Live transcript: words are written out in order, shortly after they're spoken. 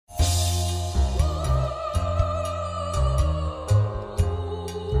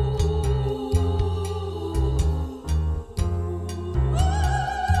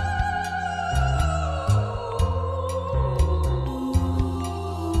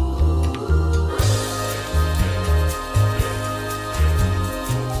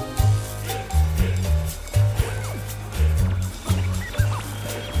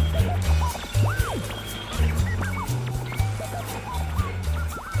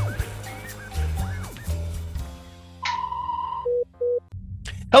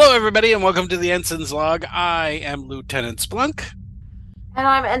Hello, everybody, and welcome to the Ensign's Log. I am Lieutenant Splunk, And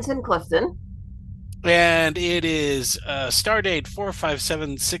I'm Ensign Clifton. and it is Stardate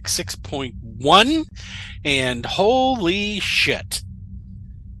 45766.1, and holy shit.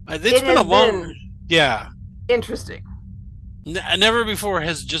 It's It been a has long, been yeah. interesting. Never before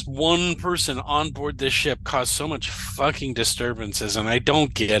has just one person on board this ship caused so much fucking disturbances, and I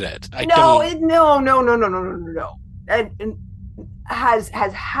don't get it. I No, don't. no. And has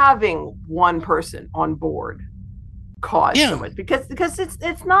having one person on board caused so Yeah, much because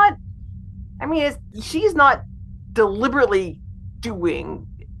it's not. I mean, she's not deliberately doing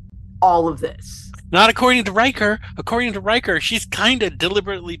all of this. not according to Riker. According to Riker, she's kind of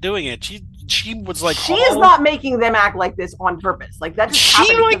deliberately doing it. She was like She is all not making them act like this on purpose. Like that just She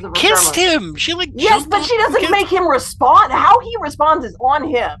happened like because of her kissed pheromones. him. She like Yes, jumped but on she him and doesn't kissed. make him respond. How he responds is on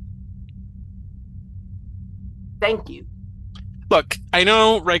him. Thank you. Look, I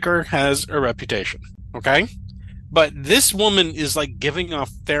know Riker has a reputation, okay? But this woman is like giving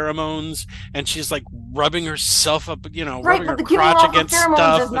off pheromones and she's like rubbing herself up, Right, rubbing but her the giving crotch off of against pheromones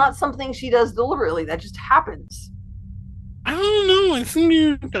stuff. is And not something she does deliberately. That just happens. I don't know. I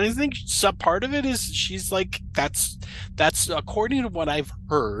think some part of it is she's like that's according to what I've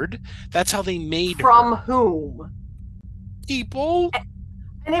heard, that's how they made From her. whom? People.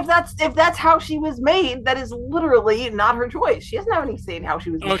 And if that's how she was made, that is literally not her choice. She doesn't have any say in how she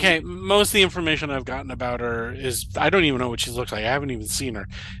was made. Okay, most of the information I've gotten about her is I don't even know what she looks like. I haven't even seen her.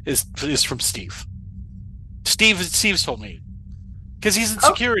 Is from Steve. Steve's told me because he's in Oh,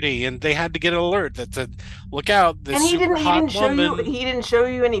 security and they had to get an alert that said, "Look out, this and he super didn't he hot didn't show you woman." he didn't show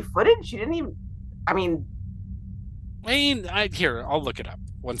you any footage. You didn't even. I mean, I mean, I'll look it up.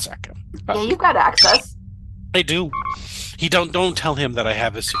 One second. yeah, you've got access. I do. He don't tell him that I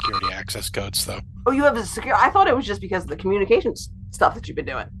have his security access codes though. Oh, you have a secure. I thought it was just because of the communications stuff that you've been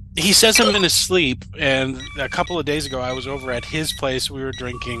doing. He says I'm in his sleep, and a couple of days ago I was over at his place. We were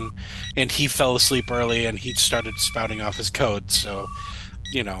drinking, and he fell asleep early, and he started spouting off his code. So,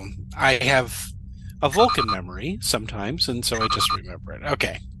 I have a Vulcan memory sometimes, and so I just remember it.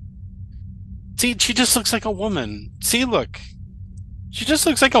 Okay. See, she just looks like a woman. See, look, she just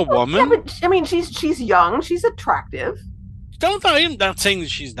looks like a Yeah, woman. but I mean, she's young. She's attractive. Don't I'm not saying that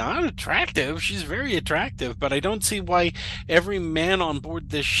she's not attractive. She's very attractive, but I don't see why every man on board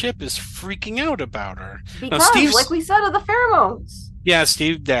this ship is freaking out about her. Now, Because, like Steve's we said, of the pheromones. Yeah,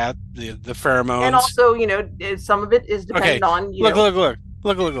 Steve, that the And pheromones. also, some of it is Okay, dependent on, look.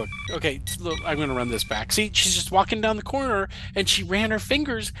 Okay, look, I'm gonna run this back. See, she's just walking down the corner, and she ran her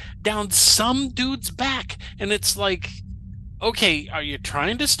fingers down some dude's back, and it's like, okay, are you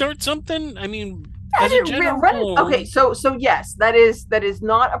trying to start something? I mean, I as a didn't general run it. Okay, rule. so yes, that is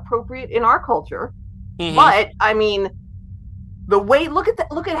not appropriate in our culture. Hmm. But I mean, the way look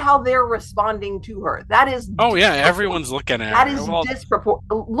at how they're responding to her. That is Oh yeah, disproportionate. everyone's looking at That her. is Well,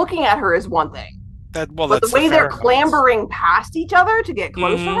 disproportionate. Looking at her is one thing, but the that's the way they're pheromones. clambering past each other to get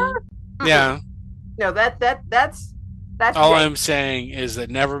close to Hmm. her, Yeah. no, that's All jank. I'm saying is that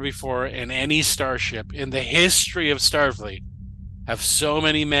never before in any starship in the history of Starfleet have so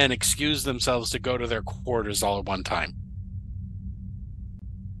many men excused themselves to go to their quarters all at one time.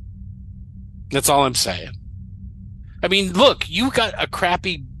 That's all I'm saying. I mean, look, you have a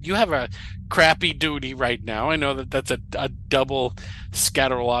crappy duty right now. I know that that's a double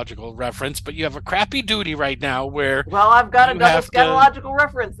scatological reference, but you have a crappy duty right now where Well, I've got a you double have to, scatological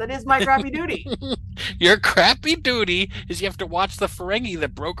reference. That is my crappy duty. your crappy duty is you have to watch the Ferengi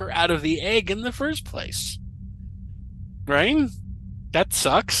that broke her out of the egg in the first place, right? That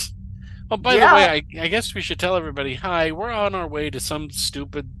sucks. Oh, by the way, Yeah, I guess we should tell everybody, hi, we're on our way to some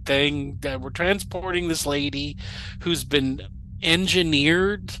stupid thing that we're transporting this lady who's been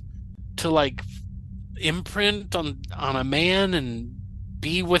engineered to like imprint on a man and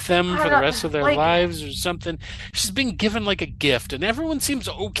be with them I for don't the know. rest of their Like, lives or something. She's been given like a gift, and everyone seems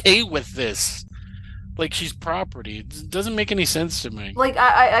okay with this. Like she's property. It doesn't make any sense to me.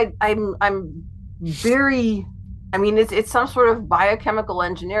 I'm very. I mean, it's some sort of biochemical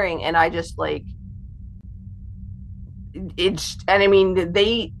engineering, and I just like it's. And I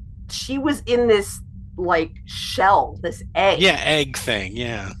mean, she was in this like shell, this egg, Yeah, egg thing.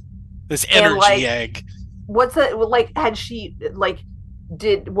 Yeah. This and energy like, egg. what's that? Like, had she like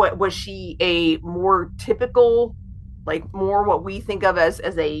did what was she a more typical, like more what we think of as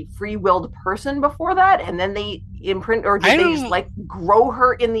a free willed person before that, and then they imprint, or I did they just don't like grow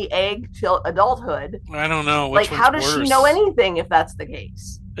her in the egg till adulthood? I don't know Like, which how one's does she know worse. anything if that's the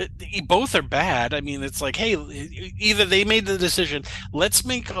case? Both are bad. I mean, it's like, hey, either they made the decision, let's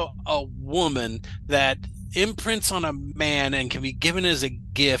make a woman that imprints on a man and can be given as a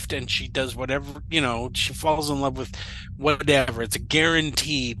gift, and she does whatever, she falls in love with whatever. It's a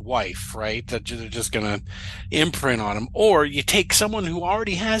guaranteed wife, right? That they're just gonna imprint on him. Or you take someone who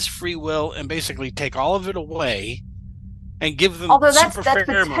already has free will and basically take all of it away and give them Although super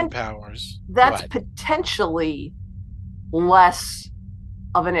pheromone powers. that's What? potentially less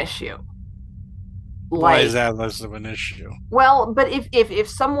of an issue. Why is Like, that less of an issue? well, but if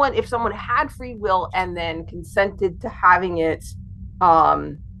someone had free will and then consented to having it,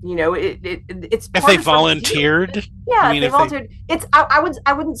 it's If part they of her deal. volunteered, you Yeah, if mean they if they volunteered,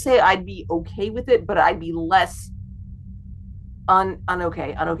 I wouldn't say I'd be okay with it, but I'd be less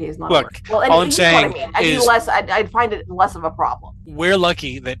unokay. Unokay is not a word. look, Well, and all I'm you know what I saying mean. I'd be is less. I'd find it less of a problem. we're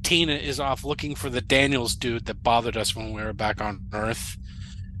lucky that Tina is off looking for the Daniels dude that bothered us when we were back on Earth.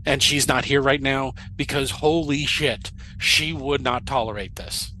 And she's not here right now because holy shit, she would not tolerate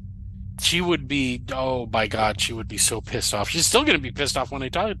this. She would be, oh my God, she would be so pissed off. She's still going to be pissed off when I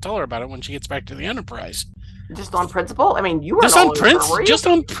tell her about it when she gets back to the Enterprise. Just on principle. I mean, you weren't all over her, were you? Just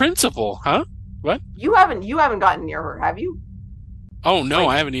on principle, huh? What? You haven't gotten near her, have you? Oh no, Like,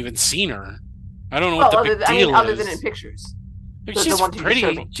 I haven't even seen her. I don't know what well, the big I mean, deal other than in is. pictures, the She's ones you just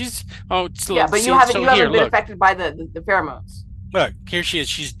showed pretty. me. She's oh, Yeah, but you see, haven't so you here, haven't been look, affected by the pheromones. look, here she is.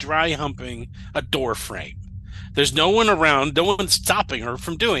 She's dry humping a door frame. There's no one around. No one's stopping her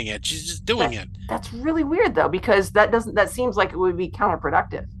from doing it. She's just doing That it. that's really weird though, because that seems like it would be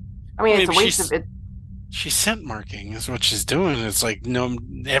counterproductive. I mean, Well, it's maybe a waste of it. she's scent marking is what she's doing. It's like no,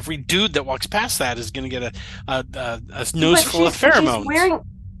 every dude that walks past that is going to get a nose But full of she's pheromones. wearing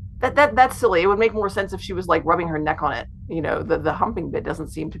that's silly. It would make more sense if she was like rubbing her neck on it. The humping bit doesn't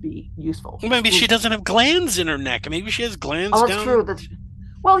seem to be useful. Well, maybe I mean, she doesn't have glands in her neck. Maybe she has glands oh, that's true. down. That's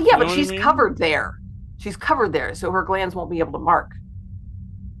Well, yeah, You know but what I she's mean? covered there. She's covered there, so her glands won't be able to mark.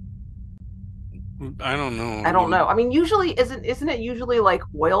 I don't know. I I don't know. mean, I mean, usually isn't it usually like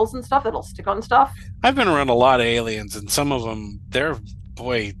oils and stuff that'll stick on stuff? I've been around a lot of aliens, and some of them, their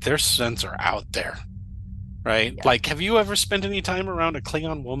scents are out there, right? Yeah. Like, have you ever spent any time around a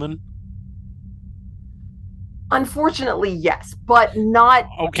Klingon woman? Unfortunately, yes, but not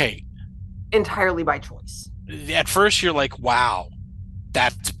Okay, entirely by choice. at first you're like, wow,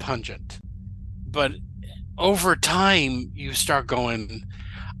 that's pungent. But over time, you start going,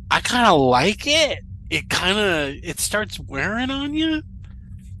 I kind of like it. It starts wearing on you.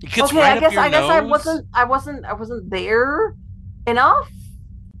 It gets Okay, right I up guess your I guess I nose. wasn't I wasn't I wasn't there enough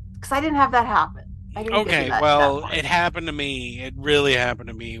because I didn't have that happen. I didn't get to Okay, that well, part. it happened to me. It really happened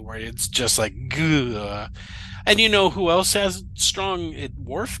to me where it's just like, gah. And you know who else has strong?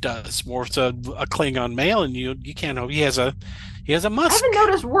 Worf does. Worf's a Klingon male, and you can't know he has a I haven't musk.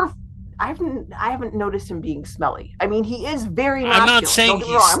 noticed Worf. I haven't noticed him being smelly. I mean, he is very I'm not masculine. Don't saying get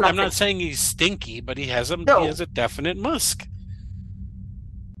me wrong. I'm I'm not not saying saying he's stinky, but he has no. a definite musk.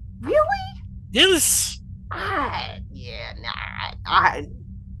 Really? Yes. Yeah, nah.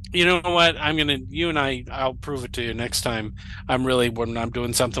 You know what? You and I'll prove it to you next time. When I'm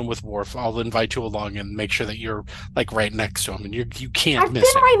doing something with Worf, I'll invite you along and make sure that you're like right next to him and you can't I've been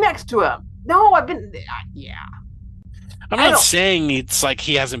miss it. right next to him. No, I've been. Yeah, I'm I not don't. saying it's like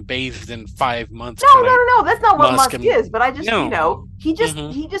he hasn't bathed in 5 months No, kind no, of no, no. That's not what musk Musk and is. But I just, no. he just Hmm.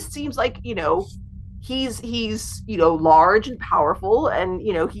 he just seems like he's large and powerful, and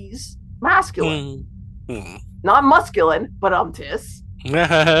he's masculine, Hmm. Hmm. not musculine, but tis.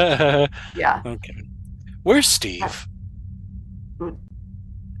 Yeah. Okay. Where's I- Steve?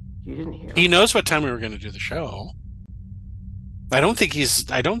 You didn't hear? He knows what time we were going to do the show. I don't think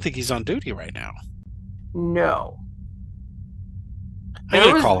he's on duty right now. No. I'm There going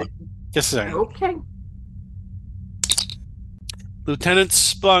to was call him. Just a second. okay. Lieutenant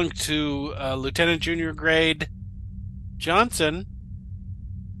Spunk to Lieutenant Junior Grade Johnson.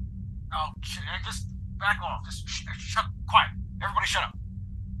 Oh, just back off. Just shut up. Quiet. Everybody shut up.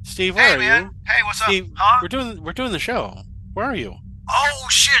 Steve, where Hey, are man. you? Hey, what's up? Steve, Huh? we're doing the show. Where are you? Oh,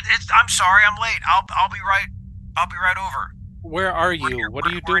 shit. I'm sorry. I'm late. I'll be right over. Where are you? What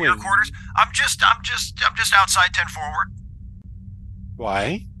are you We're in your doing? quarters. I'm just outside 10 forward.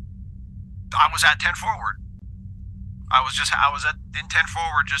 Why? I was at 10 forward. I was at in 10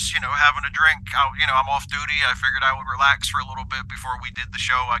 forward, just, having a drink. I'm off duty. I figured I would relax for a little bit before we did the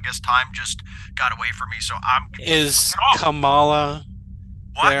show. I guess time just got away from me. So Is get off. Kamala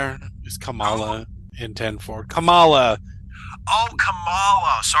What? there? Is Who? Kamala in 10 forward? Kamala. Oh,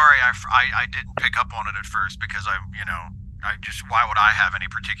 Kamala. Sorry, I didn't pick up on it at first because why would I have any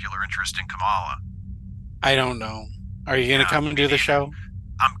particular interest in Kamala? I don't know. Are you going to Yeah, come and me do the neither. show?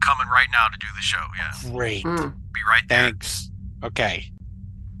 I'm coming right now to do the show. Yeah, Great. Mm. be right there. Thanks. Okay.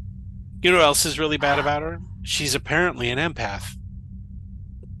 You know what else is really bad about her? She's apparently an empath.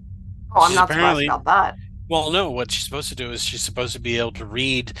 Oh, I'm She's not surprised apparently, about that. well, no, what she's supposed to do is she's supposed to be able to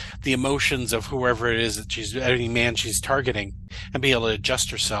read the emotions of whoever it is that she's, any man she's targeting, and be able to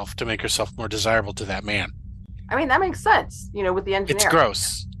adjust herself to make herself more desirable to that man. I mean, that makes sense, with the It's engineering.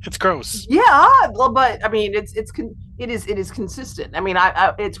 gross. It's gross. Yeah, well, but I mean, it is consistent. I mean,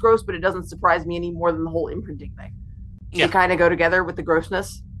 it's gross, but it doesn't surprise me any more than the whole imprinting thing. They Yeah. kind of go together with the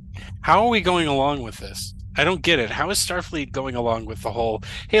grossness. How are we going along with this? I don't get it. How is Starfleet going along with the whole,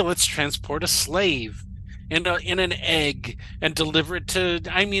 hey, let's transport a slave in an egg and deliver it to,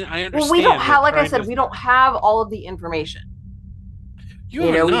 I mean, I Well, we don't understand they're have, like I trying said, to, we don't have all of the information. you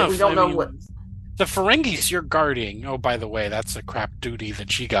have We enough. don't I know what. mean, the Ferengis you're guarding. Oh, by the way, that's a crap duty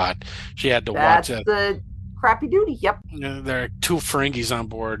that she got. She had to watch That's it. the crappy duty. Yep. There are two Ferengis on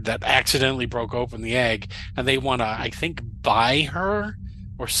board that accidentally broke open the egg, and they want to, I think, buy her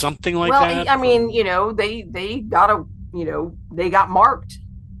or something like Well, that I mean, from. they got a, they got marked.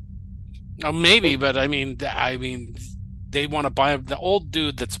 Oh, maybe, They but I mean, they want to buy the old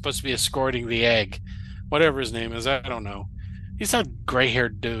dude that's supposed to be escorting the egg, whatever his name is. I don't know. He's a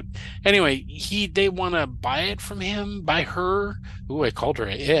gray-haired dude. Anyway, they want to buy it from him, buy her. Ooh, I called her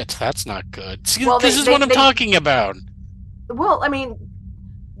it. That's not good. See, well, this is what I'm talking about. well, I mean,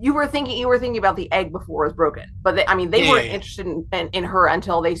 you were thinking about the egg before it was broken, but I mean, they Yeah, yeah, weren't yeah. interested in her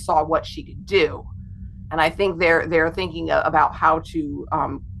until they saw what she could do, and I think they're thinking about how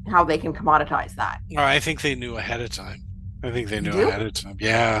they can commoditize that. Oh, I think they knew ahead of time. I think they You knew do? ahead of time.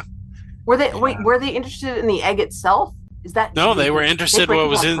 Yeah, Wait, yeah. were they interested in the egg itself? Is that No, they were they interested break what it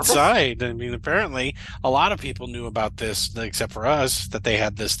was on purpose? inside. I mean, apparently, a lot of people knew about this, except for us, that they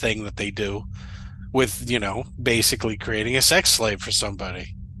had this thing that they do with, basically creating a sex slave for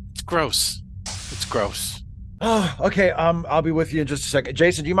somebody. It's gross. It's gross. Oh, okay. I'll be with you in just a second.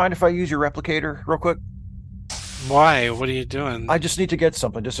 Jason, do you mind if I use your replicator real quick? Why? What are you doing? I just need to get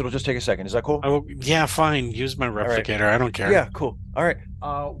something. It'll just take a second. Is that cool? Oh, yeah, fine. Use my All right. replicator. I don't care. Yeah, cool. All right.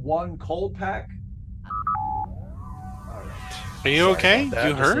 One cold pack. All right. Are you Sorry okay? about that.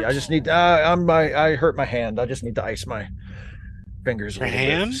 You hurt? I just need. I hurt my hand. I just need to ice my fingers a Your little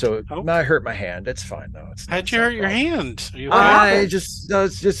bit. hand? So Oh, I hurt my hand. It's fine though. how'd It's you not hurt a your problem. hand? Are you What okay? I happened? just,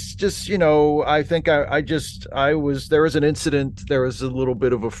 it's just, I think I was, there was an incident, there was a little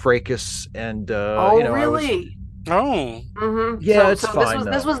bit of a fracas, and, Oh, I was, really? Oh, Mm-hmm. yeah, So it's fine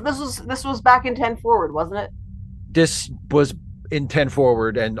though. this was back in 10 forward, wasn't it? This was in 10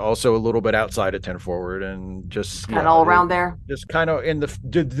 forward and also a little bit outside of 10 forward, and Just just, kind of yeah, all around there. just kind of in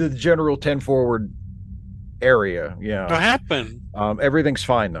the general 10 forward area. Yeah. what happened? Everything's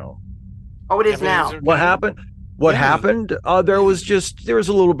fine though. Oh, it is Everything's now. What okay? happened? What Yeah. happened? There was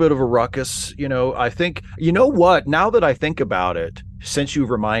a little bit of a ruckus. I think, you know what? Now that I think about it, since you've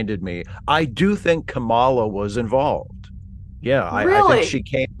reminded me, I do think Kamala was involved. Yeah, I think she Really?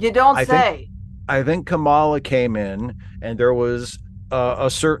 came. You don't I think say. I think Kamala came in, and there was a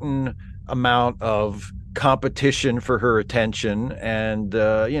certain amount of competition for her attention, and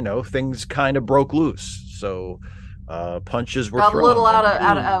things kind of broke loose. So punches were Got a little thrown,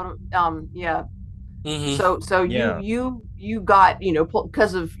 and Hmm. yeah. Hmm. So yeah. you got,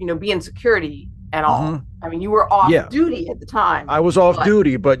 because of, being security and all. Hmm. I mean, you were off Yeah, duty at the time, I was off but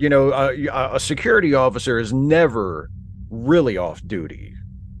duty, but a security officer is never really off duty.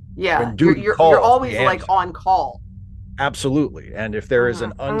 yeah, When duty you're calls, we always like answer. on call. Absolutely. And if there is Mm-hmm,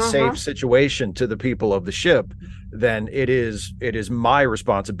 an unsafe mm-hmm. situation to the people of the ship, then it is my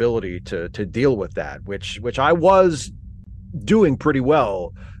responsibility to deal with that, which I was doing pretty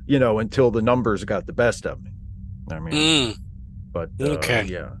well, until the numbers got the best of me. I mean, Mm. but Okay.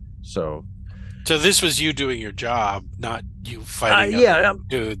 yeah. So So this was you doing your job, not you fighting other yeah,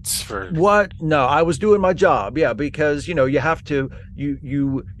 dudes for. what? No, I was doing my job. Yeah, because you have to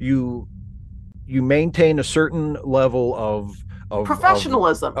you maintain a certain level of of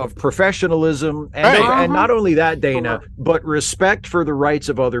Professionalism. of professionalism, and Right. and Uh-huh. not only that, Dana, Sure. but respect for the rights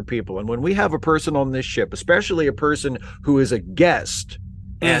of other people. And when we have a person on this ship, especially a person who is a guest,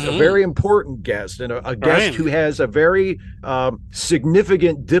 and a Hmm. very important guest, and a guest Right. who has a very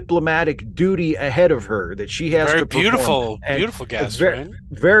significant diplomatic duty ahead of her that she has Very to perform, beautiful, and beautiful guest, very, right?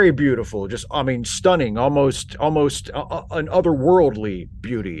 very beautiful, just, I mean, stunning, almost an otherworldly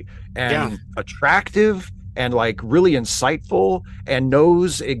beauty, Yeah. and attractive, and like really insightful, and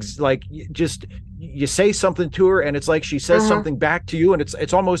knows just you say something to her and it's like she says Mhm. something back to you, and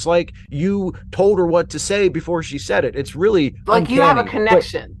it's almost like you told her what to say before she said it. It's really Like you have a uncanny. But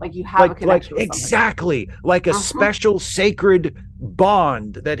connection. Like you have a connection with somebody. exactly like a Mhm. special sacred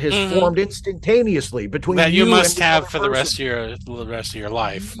bond that has Hmm. formed instantaneously between That you you and must the have other for person. the rest of your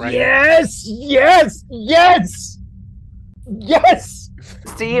life, right? Yes, yes, yes, yes,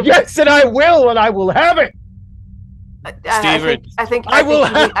 Steve, yes, and I will have it. I Steve, think I think I I will think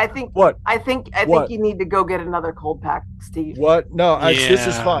you need have I think what? I think What? you need to go get another cold pack, Steve. What? No, this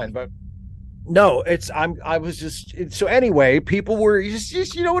is yeah. fine, but no, I was just so anyway. People were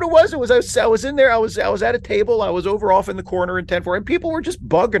just you know what it was. It was I was in there. I was at a table. I was over off in the corner in 10-4, and people were just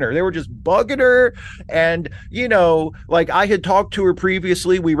bugging her. They were just bugging her, and like I had talked to her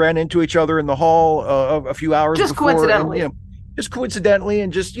previously. We ran into each other in the hall a few hours Just before, and coincidentally. just coincidentally,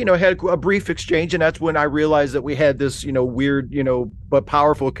 and just had a brief exchange, and that's when I realized that we had this weird but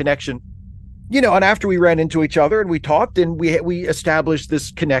powerful connection. And after we ran into each other and we talked and we established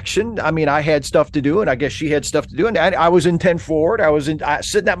this connection. I mean, I had stuff to do, and I guess she had stuff to do, and I was in 10 forward. I was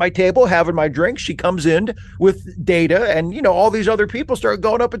sitting at my table having my drink. She comes in with Data, and all these other people start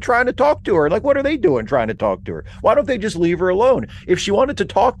going up and trying to talk to her. Like, what are they doing trying to talk to her? Why don't they just leave her alone? If she wanted to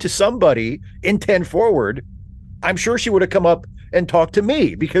talk to somebody in 10 forward, I'm sure she would have come up and talked to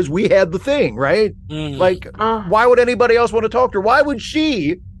me because we had the thing, right? Mm. Like, Uh, why would anybody else want to talk to her? Why would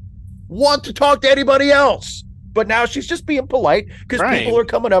she want to talk to anybody else? But now she's just being polite because people Right. are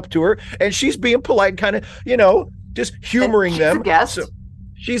coming up to her, and she's being polite and kind of, just and humoring she's a them. guest. So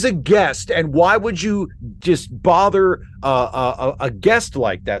she's a guest, and why would you just bother a guest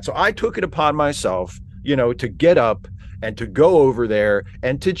like that? So I took it upon myself, to get up and to go over there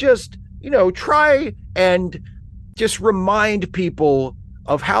and to just, try and just remind people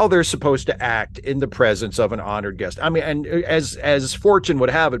of how they're supposed to act in the presence of an honored guest. I mean, and as fortune would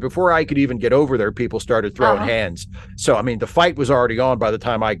have it, before I could even get over there, people started throwing hands. So I mean, the fight was already on by the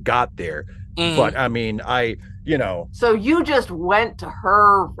time I got there. Mm. But I mean, So you just went to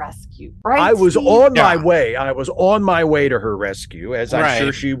her rescue, right? I was Steve? on my Yeah. way. I was on my way to her rescue, as I'm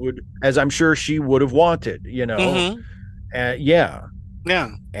sure Right. she would have wanted. Hmm. Yeah. Yeah.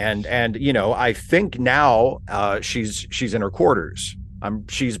 And I think now she's in her quarters.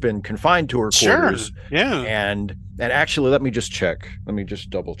 She's been confined to her Sure. quarters. Yeah. And actually, let me just check. Let me just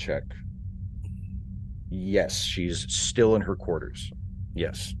double check. Yes, she's still in her quarters.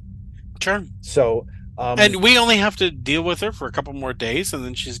 Yes. Sure. So And we only have to deal with her for a couple more days, and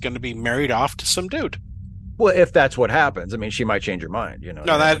then she's going to be married off to some dude. well, if that's what happens, I mean, she might change her mind. You No,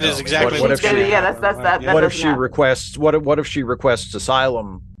 that never is know. exactly What what's if going to she? Yeah, happen. that's that. Yeah. What if doesn't she happen. requests? What if she requests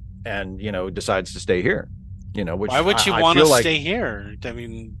asylum, and decides to stay here? Which Why would she I want to feel like. stay here? I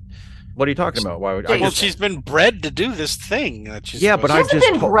mean, What are you talking about? Why would I Well, well, just? she's been bred to do this thing that she's Yeah, but She I supposed hasn't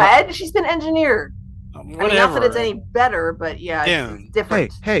just been told. bred. She's been engineered. to. I mean, not that Whatever. it's any better, but yeah, Yeah. it's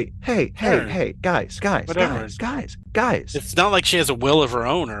different. Hey, guys, Whatever. guys. It's not like she has a will of her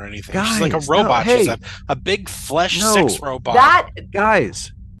own or anything. She's like a Guys, no, robot. She's hey. a big flesh No. sex robot. That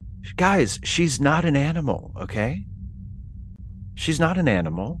Guys, she's not an animal, okay? She's not an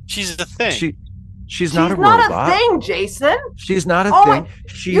animal. She's a thing. She's not a not robot. a thing, Jason. She's not a Oh thing. my-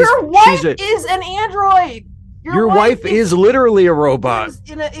 She's Your wife she's a, is an android. your wife is literally a robot. is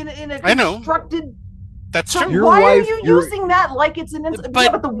in a I know. constructed. That's So true. Your why wife- are you your- using that like it's an insult? But-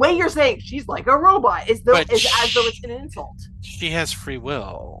 Yeah, but the way you're saying she's like a robot is But as though it's an insult. She has free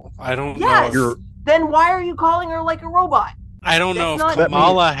will. I don't Yes. know. Then why are you calling her like a robot? I don't know That's if not-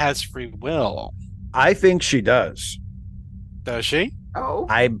 Kamala has free will. I think she does. Does she? Oh,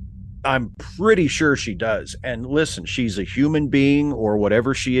 I'm pretty sure she does. And listen, she's a human being or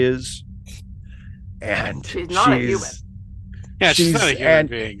whatever she is. And She's not a human. Yeah, she's not a human and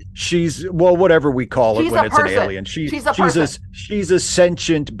being. she's whatever we call it She's when a it's an person. alien. She's a person. She's a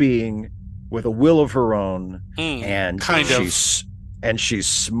sentient being with a will of her own, Hmm, and kind of. she's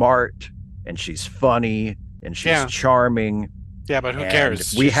smart, and she's funny, and she's Yeah. charming. Yeah, but who and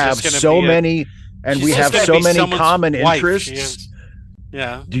cares? We She's have just gonna so be many, and she's we just have gonna so be many someone's common wife. interests. She is.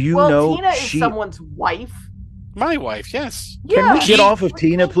 Yeah, Do you well, know Tina is she? someone's wife. my wife. Yes. Can Yeah. we get off of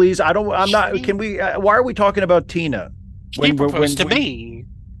Tina, please? I'm not. She- Can we? Why are we talking about Tina? She proposed to me.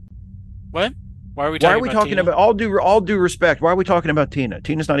 What? Why are we Why talking are we about talking Tina? about all due respect? Why are we talking about Tina?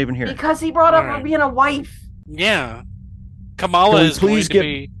 Tina's not even here. Because he brought up her Alright. being a wife. Yeah, Kamala Can we is going please to get-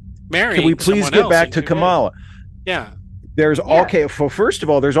 be married. Can we please get back to Kamala? Yeah. There's Yeah. okay. For first of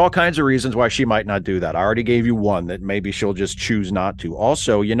all, there's all kinds of reasons why she might not do that. I already gave you one that maybe she'll just choose not to.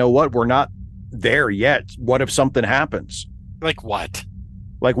 Also, you know what? We're not there yet. What if something happens? Like what?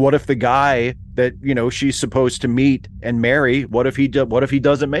 Like, what if the guy that she's supposed to meet and marry? What if he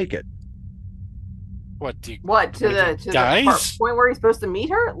doesn't make it? What do you, What what if he to the dies? point where he's supposed to meet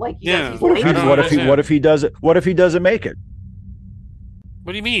her? Like Yeah, he's What if late he I or don't something? understand. what if he doesn't make it?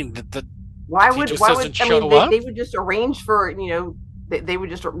 What do you mean? He just Why would doesn't I mean show up? they would just arrange for they would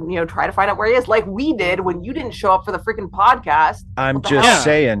just try to find out where he is like we did when you didn't show up for the freaking podcast. I'm What the just hell? Yeah,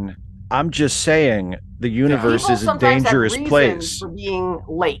 saying. I'm just saying the yeah. universe People is a sometimes have dangerous reasons place. for being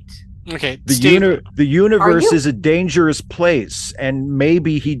late. Okay, Steve, The Are universe you is a dangerous place, and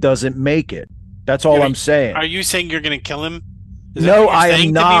maybe he doesn't make it. That's all you're, I'm saying. are you saying you're going to kill him? Is that No, what you're I am saying to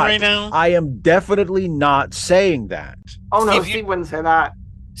me not. right now? I am definitely not saying that. Oh no, Steve, you, Steve wouldn't say that.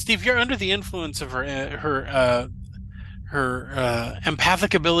 Steve, you're under the influence of her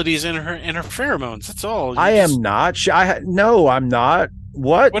empathic abilities and her pheromones. That's all. I You am just not. No, I'm not.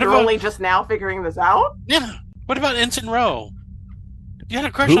 What? what You're about only just now figuring this out? yeah? What about Ensign Rowe? You had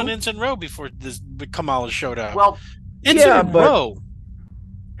a crush on Who? Ensign Rowe before Kamala showed up. Well, Yeah, Ensign but Rowe.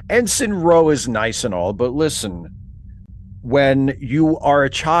 Ensign Rowe is nice and all, but listen, when you are a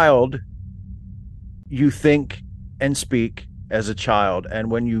child, you think and speak as a child, and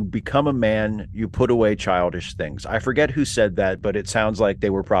when you become a man, you put away childish things. I forget who said that, but it sounds like they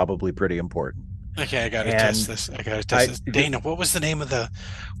were probably pretty important. Okay, I gotta test And this. I gotta test I, this. Dana, what was the name of the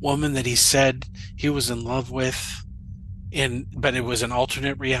woman that he said he was in love with? But it was an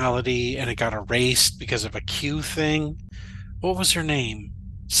alternate reality and it got erased because of a Q thing. What was her name?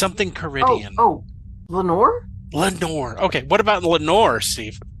 Something Caridian. Lenore? Lenore. Okay, what about Lenore,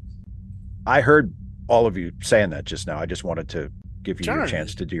 Steve? I heard all of you saying that just now. I just wanted to give you your Sure.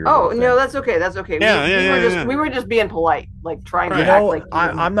 chance to do your Oh little no, thing. that's okay. That's okay. Yeah, We were just being polite, like trying to Right. act like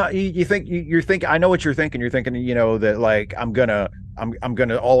I'm not. You think you're thinking. I know what you're thinking. You're thinking, that like I'm gonna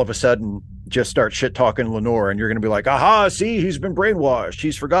all of a sudden just start shit talking Lenore, and you're gonna be like, aha, see, he's been brainwashed.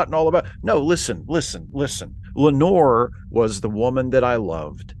 He's forgotten all about. No, listen. Lenore was the woman that I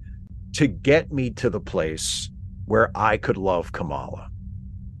loved to get me to the place where I could love Kamala.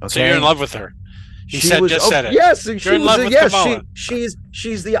 Okay, So you're in love with her. He she said was, just said it. yes, You're she in was love a, with yes, Kamala.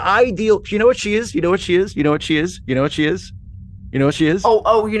 she's the ideal. You know what she is? You know what she is? You know what she is? You know what she is? You know what she is?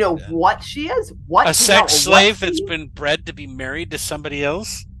 Oh, you know what she is? What A sex slave what that's she- been bred to be married to somebody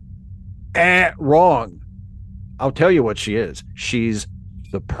else? Wrong. I'll tell you what she is. She's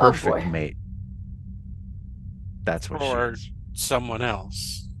the perfect boy. mate. That's what Or she is. someone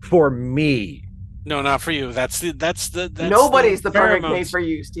else. For me. No, not for you. That's Nobody's the perfect mate pheromones. for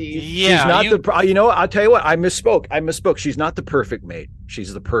you, Steve. Yeah, She's not you, I'll tell you what, I misspoke. She's not the perfect mate.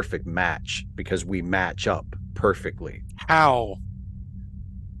 She's the perfect match because we match up perfectly. how?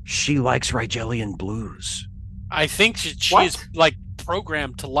 She likes Rigelian blues. I think she What? is like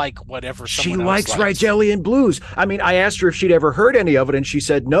programmed to like whatever She someone likes else likes. Rigelian blues. I mean, I asked her if she'd ever heard any of it, and she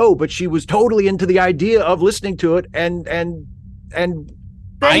said no, but she was totally into the idea of listening to it and Then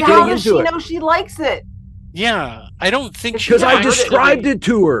I how getting does into she it. know she likes it? Yeah, I don't think she. because I Yeah, described it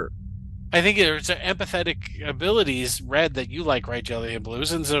to her. I think there's empathetic abilities read that you like Rigelian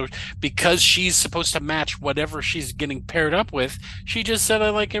blues, and so because she's supposed to match whatever she's getting paired up with, she just said I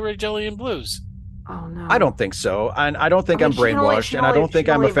like Rigelian blues. Oh no. I don't think so. And I don't think I I'm mean, she can only- brainwashed, she and I only- don't she think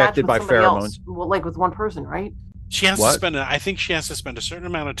can I'm only match affected with by somebody pheromones. else. Well, like with one person, right? She has to What? spend. I think she has to spend a certain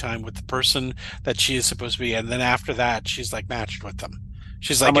amount of time with the person that she is supposed to be, and then after that, she's like matched with them.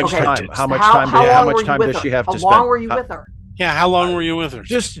 She's How like much Okay. time? imprinted. How much How time? long How were much you time with does her? she have How to long spend? were you with her? Yeah, how long were you with her?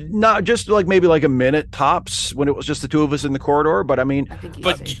 Just like maybe like a minute tops when it was just the two of us in the corridor. But I mean, I think he's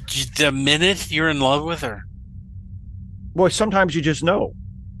But safe. the minute you're in love with her, boy, sometimes you just know.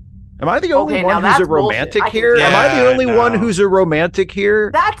 Am I the only Okay, one now who's a that's bullshit. romantic I can- here? Am I the Yeah, only one no. who's a romantic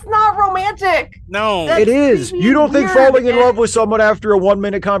here? That's not romantic. no, That's It is. creepy You don't and think weird falling in and- love with someone after a 1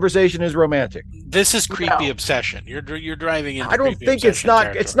 minute conversation is romantic? this is creepy No. obsession. You're driving into. I don't creepy think it's obsession not.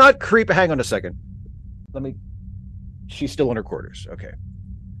 territory. It's not creep. Hang on a second. Let me. She's still in her quarters. Okay.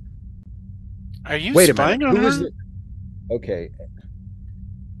 Are you Wait a spying minute. on Who is her? it? Okay.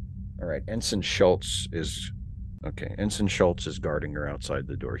 All right. Ensign Schultz is. Okay. Ensign Schultz is guarding her outside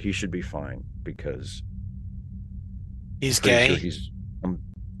the door. He should be fine because He's I'm pretty gay. sure he's.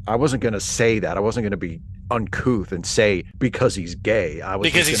 I wasn't going to say that. I wasn't going to be uncouth and say because he's gay. I was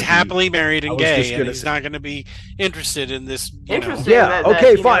Because just he's gonna be- happily married I and was just gay, and gonna he's say- not going to be interested in this. Interesting. Yeah. that,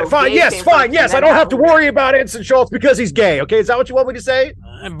 Okay. you Fine. know, Fine. gay Yes. came Fine. first Yes. and I then don't have to happily worry about Ensign Schultz because he's gay. Okay. Is that what you want me to say?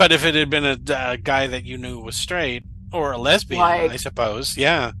 But if it had been a guy that you knew was straight or a lesbian, Like- I suppose,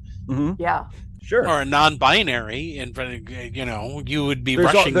 yeah, Mm-hmm. Yeah. Sure. or a non-binary, and you would be There's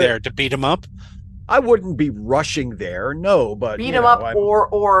all- rushing there- there to beat him up. I wouldn't be rushing there. No, but Beat you him know, up I'm-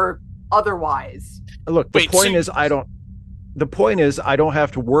 or otherwise. Look, the Wait, point so- is the point is I don't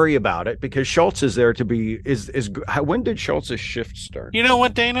have to worry about it because Schultz is there to be is when did Schultz's shift start? You know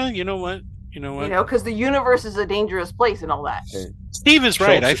what, Dana? You know what? You know You what? know, because the universe is a dangerous place and all that. Steve is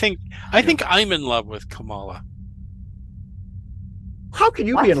right. Schultz, I think I'm in love with Kamala. how can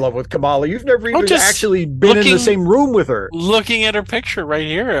you be in What? love with Kamala? You've never Well, even just actually been in the looking same room with her. looking at her picture right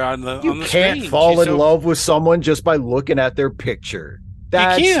here You on the can't screen. fall She's in so love with someone just by looking at their picture. you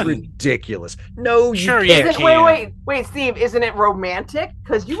That's can. ridiculous. No, you Sure you can't. Isn't wait, can. wait, wait, Steve? Isn't it romantic?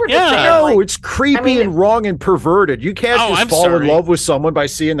 Because you were just saying, Yeah. No, like, it's I creepy mean, and wrong and perverted. You can't Oh, just I'm fall in sorry. love with someone by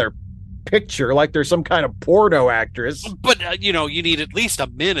seeing their picture like they're some kind of porno actress. But you know, you need at least a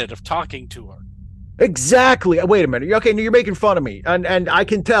minute of talking to her. Exactly. Wait a minute. Okay, you're making fun of me, and I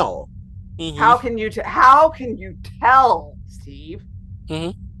can tell. Hmm. how can you tell, Steve? Hmm.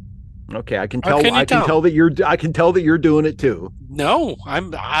 Okay, I can How tell. can you I can tell? tell that you're. I can tell that you're doing it too. No,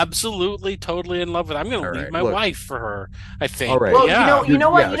 I'm absolutely totally in love with her. I'm going to All leave right. my Look. wife for her, I All think. right. Well, Yeah. Yeah. you know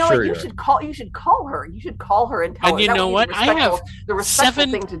what. Sure. You are. You should call her. You should call her and tell And her. you That would know be what? the respectful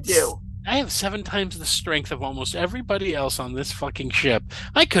seven thing to do. I have 7 times the strength of almost everybody else on this fucking ship.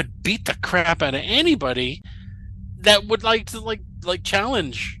 I could beat the crap out of anybody that would like to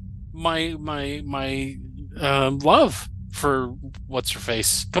challenge my love for what's her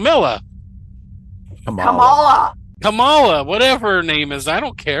face, Kamala. Kamala, Kamala, whatever her name is. I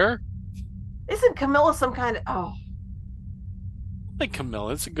don't care. isn't Camilla some kind of? Oh, I like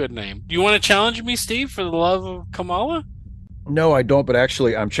Camilla. It's a good name. Do you want to challenge me, Steve, for the love of Kamala? No, I don't. But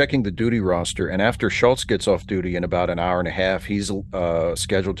actually, I'm checking the duty roster, and after Schultz gets off duty in about an hour and a half, he's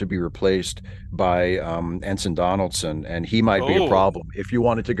scheduled to be replaced by Ensign Donaldson, and he might be a Oh, problem. If you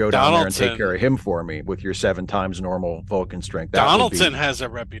wanted to go down there and take care Donaldson. of him for me with your 7 times normal Vulcan strength, that would Donaldson be. has a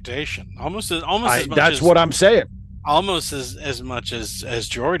reputation, almost I. as much That's as what I'm saying. as much as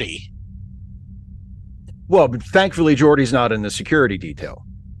Geordie. Well, but thankfully, Jordy's not in the security detail.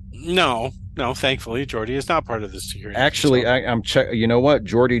 No, no, thankfully, Geordie is not part of the security Actually, detail. I'm check. You know what?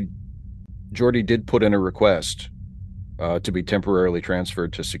 Jordy did put in a request to be temporarily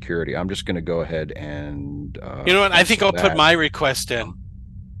transferred to security. I'm just going to go ahead and You know what? I think cancel I'll put that. my request in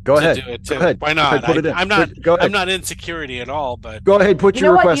Go to ahead. do it Go too. ahead. Why Go ahead. not? Put it in. Go I'm ahead. not in security at all, but Go ahead. Put you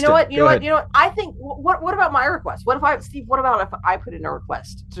your know what? request You know in. what? You Go know what? ahead. You know what? I think. What about my request? What if I, Steve? What about if I put in a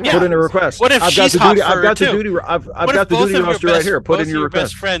request? Yeah. Put in a request. What if I've got she's the hot duty. for I've her got the too? duty. I've What got if the duty roster right here. Put both in of your your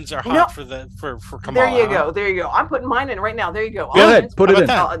best request. friends are You know, hot for there Kamala? you Huh? go. There you go. I'm putting mine in right now. There you go. Go Yeah. ahead. Put How it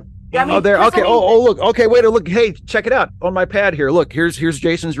about in. that? I Oh, mean, there. 'cause, Okay. I mean, Oh, look. Okay. Wait. Look. Hey, check it out on my pad here. Look. Here's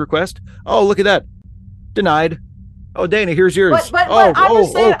Jason's request. Oh, look at that. Denied. Oh, Dana, here's yours. but I'm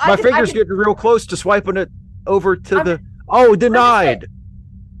just saying. My finger's getting real close to swiping it over to I'm, the. Oh, denied.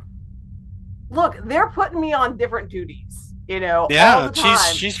 look, they're putting me on different duties. You know, all Yeah, the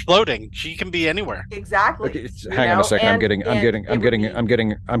time. she's floating. She can be anywhere. Exactly. Okay, you hang on know, a second.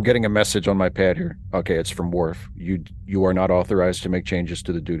 and I'm getting a message on my pad here. Okay, it's from Worf. You are not authorized to make changes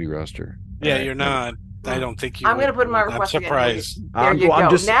to the duty roster. Yeah, All right. you're not. I don't think you. I'm going to would. put in my I'm request again. surprised. There you go. I'm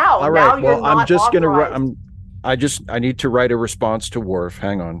just now, all right. now you're Well, I'm not just gonna. authorized. I need to write a response to Worf.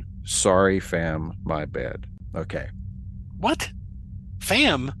 Hang on. Sorry, fam. My bad. Okay. What?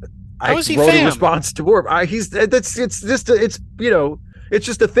 Fam? I How is he wrote fam? a response to Worf. It's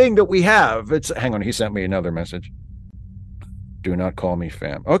just a thing that we have. It's hang on. He sent me another message. Do not call me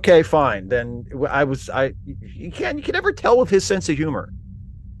fam. Okay, fine. Then you can never tell with his sense of humor.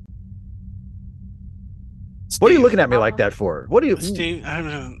 What are you Steve, looking at me like that for? What are you? Steve, I don't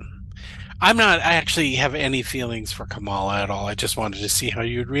know. I'm not. I actually have any feelings for Kamala at all. I just wanted to see how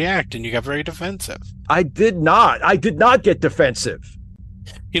you'd react, and you got very defensive. I did not. I did not get defensive.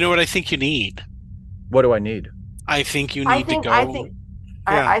 You know what I think you need? What do I need? I think you need to go.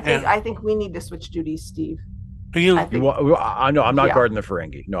 I think we need to switch duties, Steve. You, I think, I know I'm not Yeah. guarding the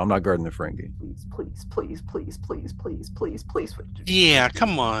Ferengi. No, I'm not guarding the Ferengi. please switch duties. yeah,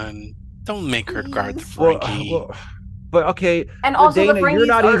 come on. Don't make her guard the Please. Ferengi. But okay. And also, Dana, the Ferengis you're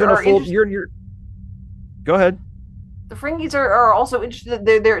not even a full. interested. You're. Go ahead. The Ferengis are also interested.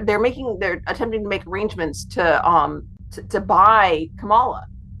 They're attempting to make arrangements to buy Kamala.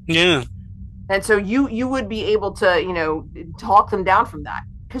 Yeah. And so you would be able to, talk them down from that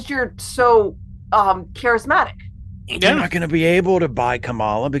because you're so charismatic. You're Yeah. not going to be able to buy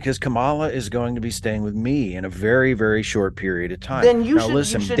Kamala because Kamala is going to be staying with me in a very, very short period of time. Then you Now,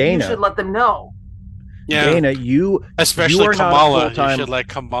 listen, Dana, you should let them know. Yeah. Dana, you Especially are not a Kamala. You full-time- should let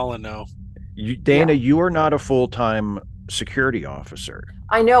Kamala know. Dana, you are not a full-time security officer.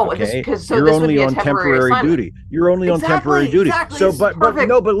 I know Okay, because you're this would only be a on temporary assignment. duty. You're only on temporary Exactly, duty. exactly. So, This is perfect.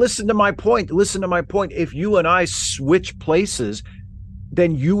 but listen to my point. Listen to my point. If you and I switch places,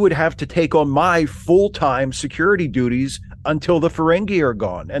 then you would have to take on my full-time security duties until the Ferengi are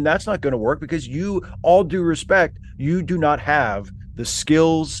gone, and that's not going to work because you, all due respect, you do not have the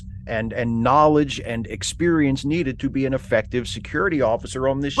skills and knowledge and experience needed to be an effective security officer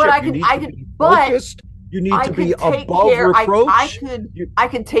on this But ship. I You could, need I to could, be but focused. You need I to be could take above care. reproach. You, I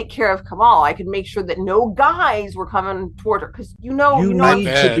could take care of Kamal. I could make sure that no guys were coming toward her because you you know, need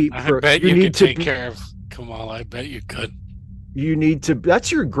to be I bet you you could need to take be care of Kamal. I bet you could. you need to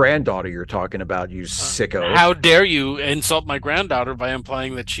that's your granddaughter you're talking about, you sicko. How dare you insult my granddaughter by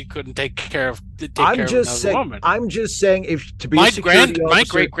implying that she couldn't take care of another woman? I'm just saying if to be a security My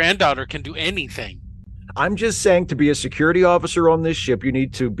officer, great granddaughter can do anything. I'm just saying to be a security officer on this ship, you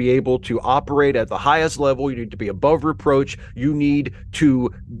need to be able to operate at the highest level. You need to be above reproach. You need to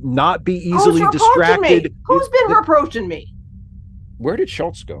not be who's easily reproaching me? distracted. Who's been reproaching me? Where did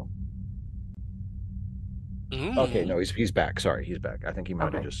Schultz go? Okay, Mm. no, he's back. Sorry, he's back. I think he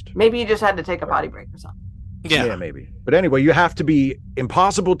might have just. Maybe you just had to take a potty break or something. Yeah. Maybe. But anyway, you have to be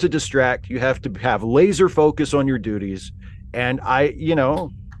impossible to distract. You have to have laser focus on your duties. And you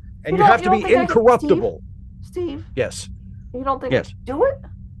have to be incorruptible. Steve, Yes. you don't think I Yes. could do it?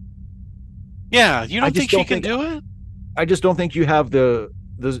 Yeah. You I don't just think she don't can think- do it? I just don't think you have the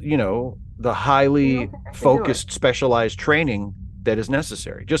You highly don't think I can do focused, specialized training that is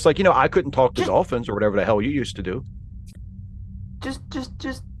necessary. Just like, I couldn't talk to Just- dolphins or whatever the hell you used to do.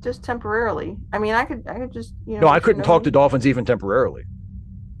 Just temporarily. I mean, I could just No, I couldn't talk to dolphins even temporarily.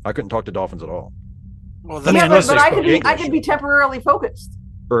 I couldn't talk to dolphins at all. Well, I then mean, Yeah, unless but they I spoke could be English. temporarily focused.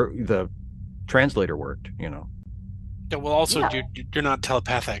 Or the translator worked. yeah, well, also Yeah. you're not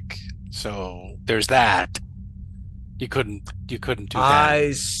telepathic, so there's that. You couldn't do that.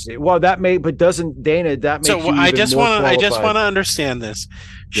 I see. Well, but doesn't Dana? That makes So you I even just more want to qualified. understand this.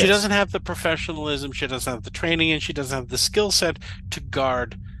 She Yes. doesn't have the professionalism, she doesn't have the training, and she doesn't have the skill set to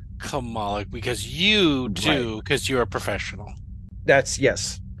guard Kamalik because you do, because you're a professional. That's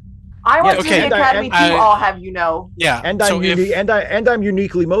yes. I went Yeah, to okay. the academy too. I'll have you know. Yeah. And so I'm and I'm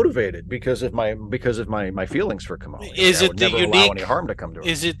uniquely motivated because of my feelings for Kamali. Is I it would the never allow unique? any harm to come to her.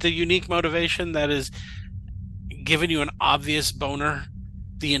 Is it the unique motivation that is giving you an obvious boner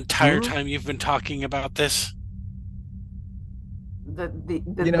the entire time you've been talking about this?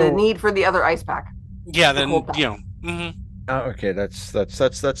 The need for the other ice pack. Yeah. The Then cold pack. Okay,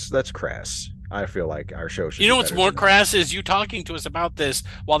 that's crass. I feel like our show should. You know be what's better more than that. crass is you talking to us about this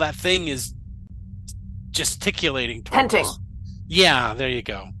while that thing is gesticulating towards Tenting. us. Yeah, there you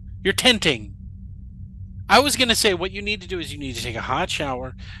go. You're tenting. I was going to say what you need to do is you need to take a hot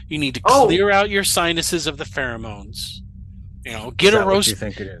shower. You need to clear out your sinuses of the pheromones. Get Is a that what roast you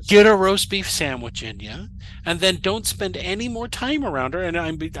think it is? get a roast beef sandwich in you, and then don't spend any more time around her. And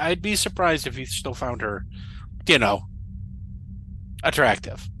I'd be surprised if you still found her,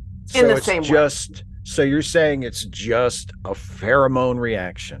 attractive. In the it's same way. just so you're saying it's just a pheromone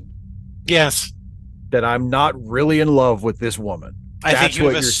reaction Yes. that I'm not really in love with this woman. That's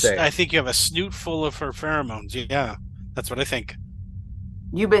what you're saying. I think you have a snoot full of her pheromones. Yeah, that's what I think.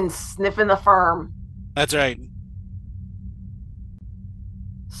 You've been sniffing the firm, That's right.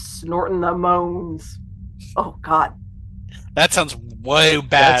 snorting the moans. Oh God. That sounds way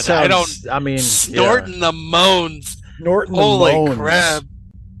bad. I mean, Snorting the moans. Snorting the Holy moans. crap.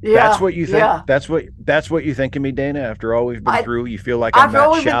 Yeah. That's what you think. Yeah. That's what you think of me, Dana. After all we've been through, you feel like I've I'm that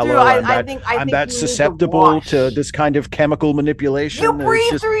always been shallow. through. I think I'm that you need to susceptible wash. to this kind of chemical manipulation. You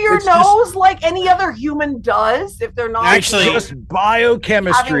breathe through your nose like any other human does. If they're not Actually- Just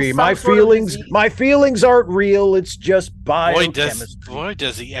biochemistry. Having My some sort of feelings. disease. My feelings aren't real. It's just biochemistry. Boy,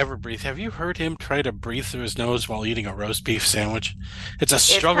 does he ever breathe. Have you heard him try to breathe through his nose while eating a roast beef sandwich? It's a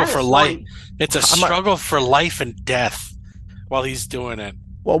struggle kinda for life. snorty. It's a struggle for life and death while he's doing it.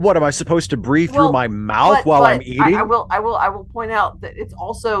 Well, what am I supposed to breathe through Well, my mouth while I'm eating? I will point out that it's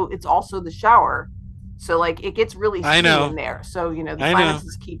also the shower. So like it gets really I steamy know. in there. So the I know.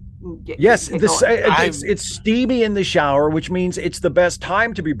 sinuses keep Yes, get going. it's steamy in the shower, which means it's the best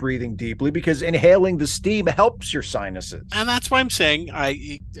time to be breathing deeply because inhaling the steam helps your sinuses. And that's why I'm saying,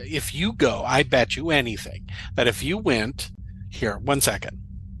 if you go, I bet you anything that if you went here, 1 second,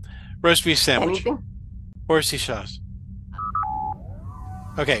 roast beef sandwich, Anything? horsey sauce.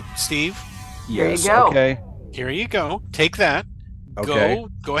 Okay, Steve, There you go. Okay. here you go. Take that. Okay.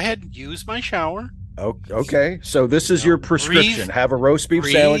 Go ahead and use my shower. Okay. So this is your prescription. Have a roast beef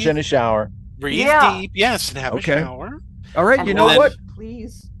sandwich and a shower. Breathe Yeah. deep, yes, and have a shower. All right. And You know wash, what?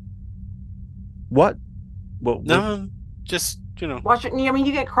 Please What? Well, No, just wash it. I mean,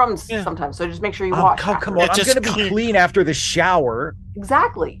 you get crumbs Yeah. sometimes, so just make sure you oh, wash. come after. on. Yeah, I'm just going to be clean. clean after the shower.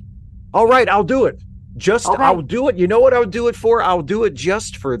 Exactly. All right, I'll do it. Okay. I'll do it. You know what I'll do it for? I'll do it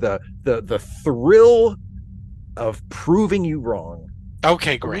just for the thrill of proving you wrong.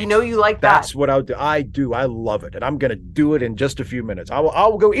 Okay, We great. know you like that. That's what I'll do. I do. I love it. And I'm going to do it in just a few minutes. I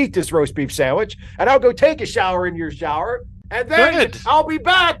will go eat this roast beef sandwich and I'll go take a shower in your shower. And then Good. I'll be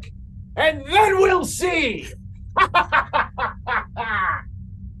back. And then we'll see.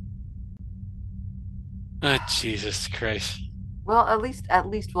 Oh, Jesus Christ. Well, at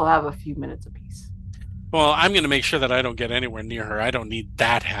least we'll have a few minutes apiece. Well, I'm going to make sure that I don't get anywhere near her. I don't need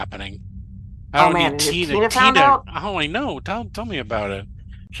that happening. I Oh don't man, need and if Tina. Tina found Tina. out, Oh, I know. Tell me about it.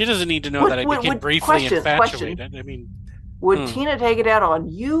 She doesn't need to know that would I would, became would briefly question, infatuated. I mean, would hmm. Tina take it out on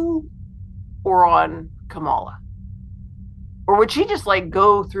you or on Kamala? Or would she just like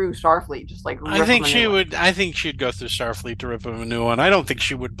go through Starfleet, just like I rip them think a new she one? would. I think she'd go through Starfleet to rip him a new one. I don't think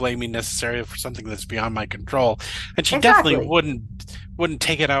she would blame me necessarily for something that's beyond my control, and she definitely Exactly. wouldn't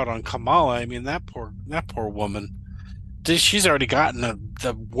take it out on Kamala. I mean, that poor woman. She's already gotten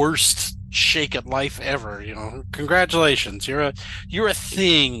the worst shake at life ever. Congratulations. You're a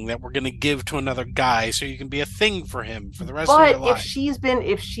thing that we're gonna give to another guy, so you can be a thing for him for the rest of your But if life. she's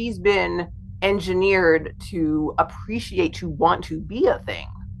been engineered to appreciate, to want to be a thing,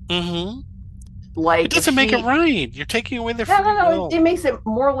 Hmm. It like if doesn't make it she, right. You're taking away their no, no, free no, it will. makes it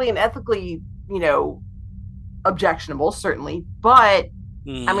morally and ethically, objectionable, certainly. But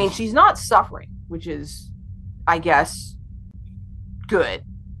I Hmm. mean, she's not suffering, which is, I guess, good,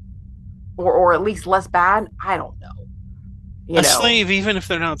 or at least less bad. I don't know. You A know, slave, even if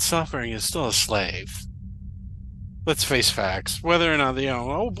they're not suffering, is still a slave. Let's face facts. Whether or not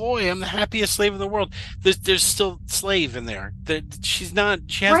oh boy, I'm the happiest slave in the world. There's still slave in there. She's not.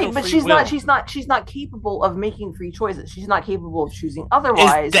 She has no right? But free she's not. will. She's not capable of making free choices. She's not capable of choosing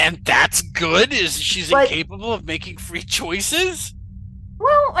Is otherwise. that's good? Is she's But incapable of making free choices?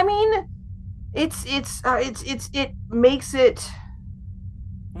 well, I mean, it makes it.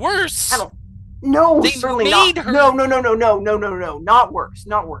 I Worse. don't. No, They certainly not. made No, her. no, no, no, no, no, no, no. Not worse.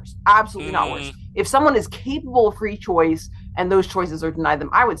 Not worse. Absolutely not worse. Mm, If someone is capable of free choice and those choices are denied them,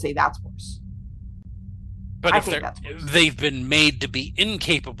 I would say that's worse. but I if think that's worse. they've been made to be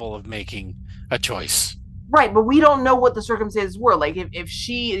incapable of making a choice. Right, but we don't know what the circumstances were. Like if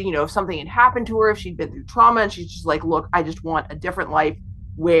she, if something had happened to her, if she'd been through trauma and she's just like, look, I just want a different life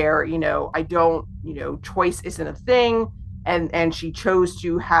where, I don't, choice isn't a thing, and she chose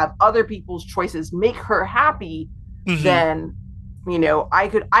to have other people's choices make her happy, Hmm. then,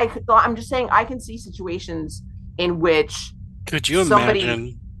 I'm just saying I can see situations in which Could you somebody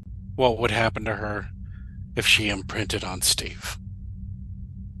imagine what would happen to her if she imprinted on Steve?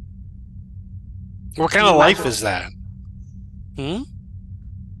 What can kind you of life imagine is that? Hmm?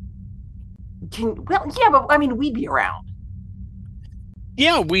 can well yeah, but I mean we'd be around.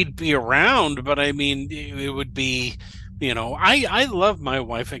 Yeah, we'd be around, but I mean, it would be, I love my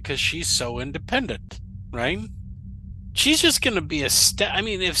wife because she's so independent, right? She's just gonna be I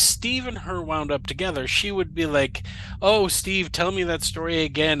mean, if Steve and her wound up together, she would be like, "Oh, Steve, tell me that story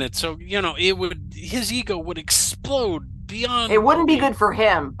again." It's so, his ego would explode It beyond wouldn't be belief. good for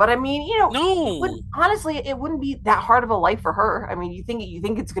him, but I mean, it No, wouldn't honestly. It wouldn't be that hard of a life for her. I mean, you think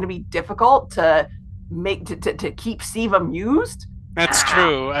it's going to be difficult to make to keep Steve amused? that's Ah,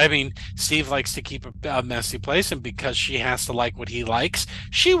 true. I mean, Steve likes to keep a messy place, and because she has to like what he likes,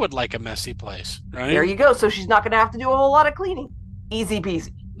 she would like a messy place, there right? you go. So she's not going to have to do a whole lot of cleaning. Easy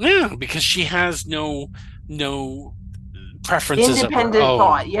peasy. Yeah, because she has no preferences of her Independent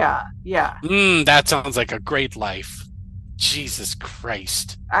thought. own. Yeah, yeah. That sounds like a great life. Jesus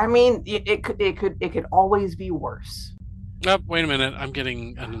Christ. I mean, it could always be worse. Oh, wait a minute. I'm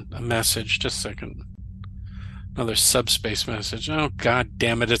getting a message. Just a second. Another subspace message. Oh, God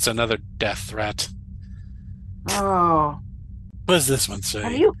damn it. It's another death threat. Oh, What does this one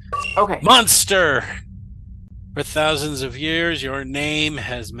have say? you? Okay. Monster! For thousands of years, your name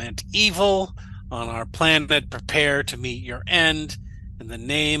has meant evil. On our planet, prepare to meet your end. In the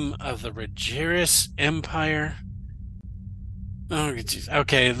name of the Regiris Empire. Oh, geez.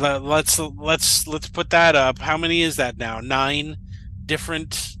 Okay. Let's put that up. How many is that now? 9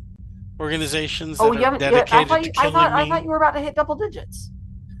 different organizations Oh, that you are haven't. Yeah, I dedicated thought to I killing thought me. you were about to hit double digits.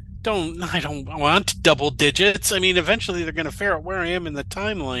 I don't want double digits. I mean, eventually they're going to figure out where I am in the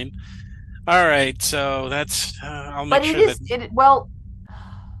timeline. All right, so that's I'll make But it sure that is it. Well,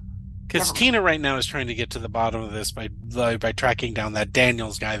 because never mind. Tina right now is trying to get to the bottom of this by tracking down that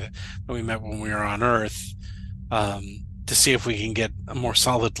Daniels guy that we met when we were on Earth, to see if we can get a more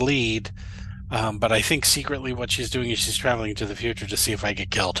solid lead. But I think secretly what she's doing is she's traveling to the future to see if I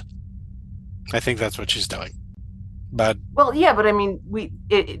get killed. I think that's what she's doing. But Well, yeah, but I mean,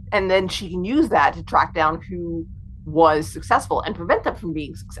 and then she can use that to track down who was successful and prevent them from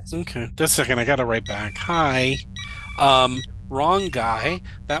being successful. okay, just a second. I got to write back. Hi. Um, Wrong guy.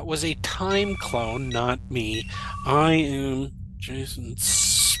 That was a time clone, not me. I am Jason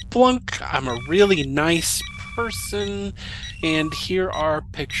Splunk. I'm a really nice person. And here are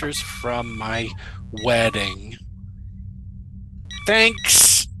pictures from my wedding.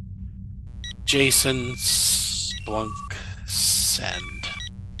 Thanks, Jason Splunk. Send.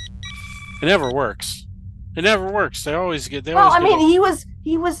 It never works. It never works. They Well, always I get mean, over.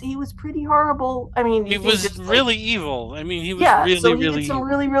 he was pretty horrible. I mean, you He think was just like, really evil. I mean, he was yeah, so really, he did really some evil.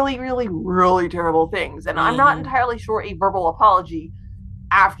 really, really, really, really terrible things, and I'm not Hmm. entirely sure a verbal apology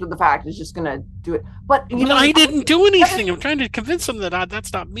after the fact is just gonna do it. But But I I think didn't do the other anything. thing, I'm trying to convince him that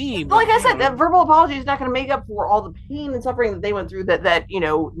that's not me. like But I said, that verbal apology is not going to make up for all the pain and suffering that they went through. That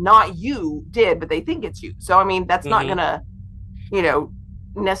not you did, but they think it's you. So I mean, that's not hmm gonna you know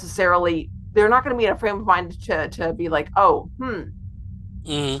necessarily. They're not going to be in a frame of mind to be like, oh, hmm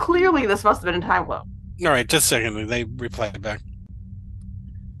clearly this must have been a time cloak. All right, just a second. They replied back.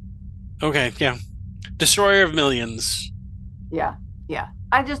 Okay, yeah. Destroyer of millions. Yeah, yeah.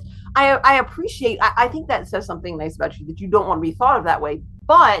 I appreciate. I think that says something nice about you that you don't want to be thought of that way,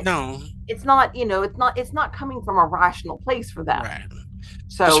 but No, it's not coming from a rational place for them. right.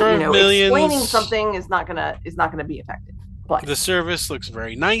 So Destroyer of explaining millions. something is not gonna be effective. But The service looks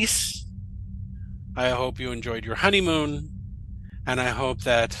very nice. I hope you enjoyed your honeymoon, and I hope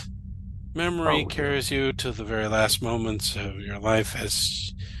that memory oh dear. carries you to the very last moments of your life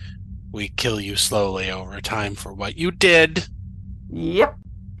as we kill you slowly over time for what you did. Yep.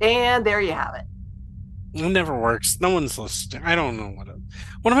 And there you have it. It never works. No one's listening. I don't know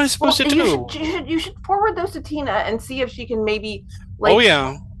what am I supposed Well, to you should do? you should you should forward those to Tina and see if she can maybe Oh like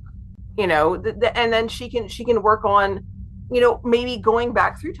yeah. and then she can work on maybe going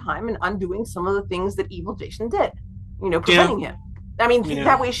back through time and undoing some of the things that evil Jason did, Yeah. preventing him. I mean, Yeah.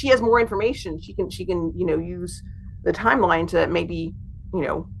 that way she has more information. She can use the timeline to maybe you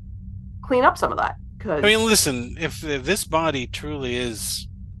know clean up some of that I mean, because listen, if this body truly is,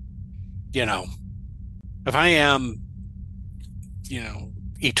 you know, if I am, you know,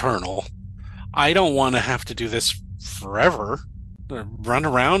 eternal, I don't want to have to do this forever. Run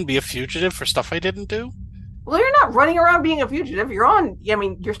around, be a fugitive for stuff I didn't do. well, you're not running around being a fugitive. You're on. I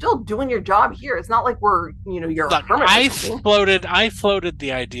mean, you're still doing your job here. It's not like you're a Look, hermit or something. I floated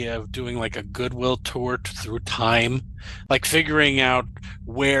the idea of doing like a goodwill tour through time, like figuring out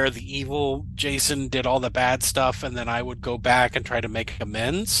where the evil Jason did all the bad stuff, and then I would go back and try to make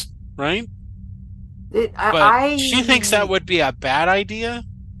amends, right? It, But she thinks that I would be a bad idea.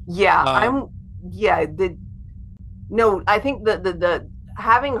 yeah, Um, yeah. No, I think the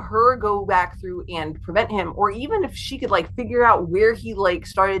having her go back through and prevent him, or even if she could like figure out where he like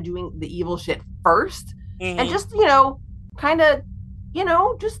started doing the evil shit first, and mhm. just kind of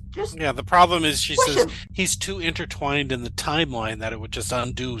just Yeah, the problem is she push says him. he's too intertwined in the timeline that it would just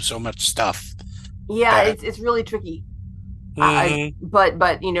undo so much stuff. Yeah, That. it's really tricky. Hmm. But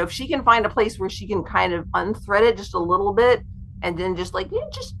if she can find a place where she can kind of unthread it just a little bit, and then just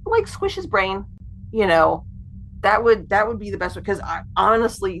like squish his brain, you know, that would be the best way. Because I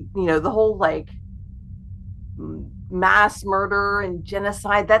honestly, the whole like mass murder and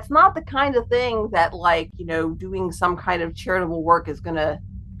genocide, that's not the kind of thing that like doing some kind of charitable work is gonna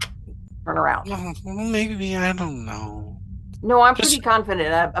turn around. Maybe I don't know. No, I'm pretty Just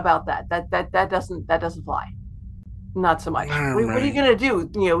confident about that. That doesn't fly. Not so much. all What are you right. gonna do?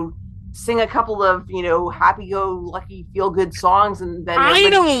 Sing a couple of happy-go-lucky, feel-good songs, and then I everybody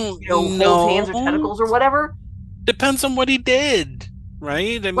don't holds hands or know. tentacles or whatever. Depends on what he did,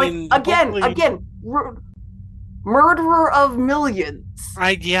 right? I Like mean, again, hopefully, again, murderer of millions,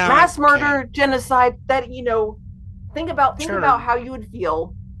 yeah, mass okay, murder, genocide. That think about sure. how you would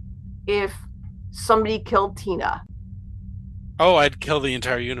feel if somebody killed Tina. Oh, I'd kill the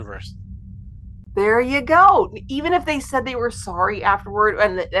entire universe. There you go. Even if they said they were sorry afterward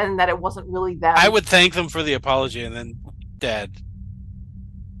and that it wasn't really I them, would thank them for the apology and then dead.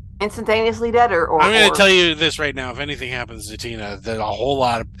 instantaneously dead I'm going to or tell you this right now. If anything happens to Tina, that a whole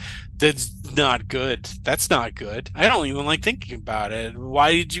lot of that's not good. That's not good. I don't even like thinking about it.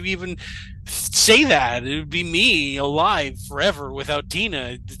 Why did you even say that? It would be me alive forever without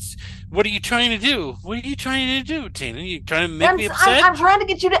Tina. What are you trying to do? What are you trying to do, Tina? You trying to make I'm, me I'm, upset? I'm trying to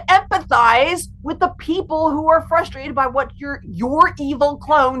get you to empathize with the people who are frustrated by what your evil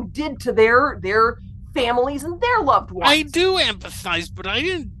clone did to their families and their loved I ones. do empathize, but I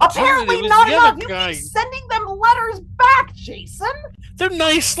didn't do it. It Apparently was not the other enough. You keep guy. sending them letters back, Jason. They're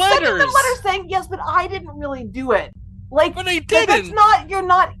nice Sending them letters. letters saying, yes, but I didn't really do it. Like But I that's didn't. not you're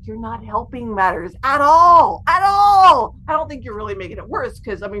not helping matters at all. At all. I don't think you're really making it worse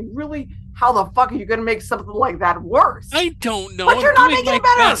because I mean, really, how the fuck are you gonna make something like that worse? I don't know. But I'm you're not doing making my it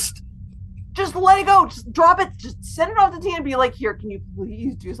better. best. Just let it go. Just drop it. Just send it off to Tina and be like, here, can you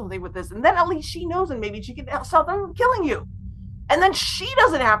please do something with this? And then at least she knows and maybe she can stop them from killing you. And then she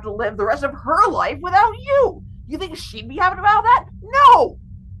doesn't have to live the rest of her life without you. You think she'd be happy about that? No.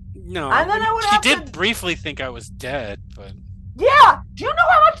 No, And then I would she have did to, briefly think I was dead, but yeah. Do you know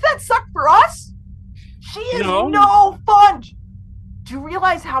how much that sucked for us? She is no. no fun. Do you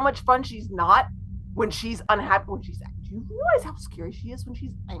realize how much fun she's not when she's unhappy? When she's do you realize how scary she is when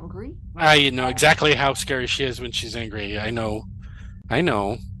she's angry? I know exactly how scary she is when she's angry. I know. I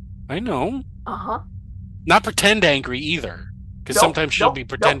know. I know. Uh huh. Not pretend angry either, because Nope. sometimes she'll Nope. be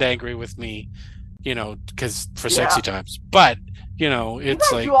pretend Nope. angry with me, because for sexy Yeah. times. But You it's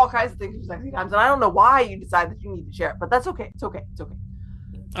guys like do all kinds of things for sexy times, and I don't know why you decide that you need to share it, but that's okay. It's okay. It's okay.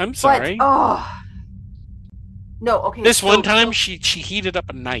 I'm But sorry. oh no, okay. This one So time so she heated up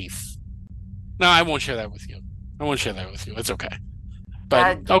a knife. No, I won't share that with you. I won't share that with you. It's okay.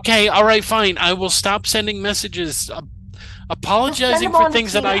 But uh, okay, all right, fine. I will stop sending messages just send apologizing them for on to thing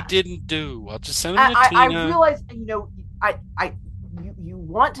that I Tina. didn't do. I'll just send them to I Tina. realize I you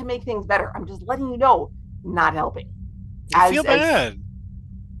want to make things better. I'm just letting you know, not helping. I feel As bad.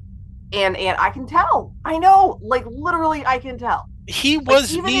 and I can tell. I know, like literally, I can tell. He Like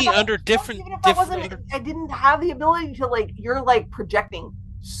was me under different even if I different wasn't, under I didn't have the ability to like. You're like projecting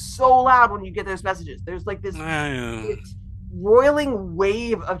so loud when you get those messages. There's like this roiling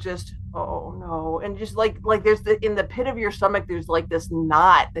wave of just oh no, and just like there's in the pit of your stomach. There's like this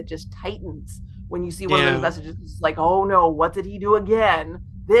knot that just tightens when you see one of those yeah. messages. It's like oh no, what did he do again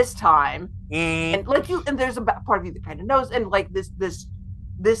this time? Mm, And like you, and there's a part of you that kind of knows, and like this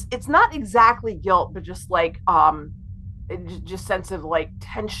it's not exactly guilt but just like just sense of like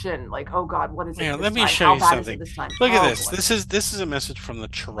tension, like oh god, what is it yeah, this let me time, show how you bad is it something. this time, Look at oh this. boy. This is a message from the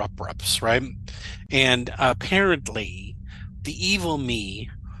Cherup-Rups, right? And apparently the evil me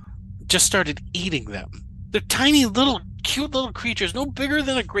just started eating them. They're tiny little cute little creatures, no bigger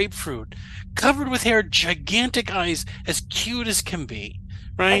than a grapefruit, covered with hair, gigantic eyes, as cute as can be.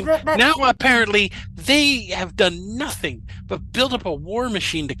 Right? That Now shit is apparently they have done nothing but build up a war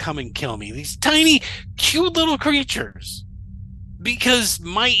machine to come and kill me. These tiny, cute little creatures. Because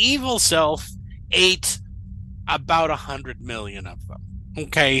my evil self ate about 100 million of them.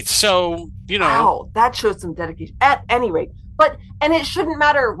 Okay, so wow, that shows some dedication at any rate. But and it shouldn't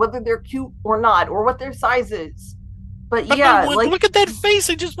matter whether they're cute or not or what their size is, but but I yeah, want like look at that face.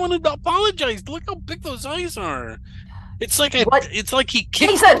 I just wanted to apologize. Look how big those eyes are. what, It's like he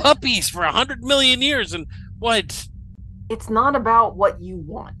kicked Jason, puppies for 100 million years and what? it's not about what you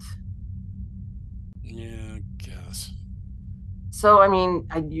want. Yeah, I guess. So I mean,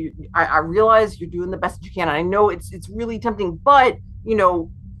 I realize you're doing the best that you can. I know it's really tempting, but you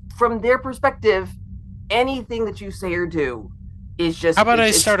know, from their perspective, anything that you say or do is How just about I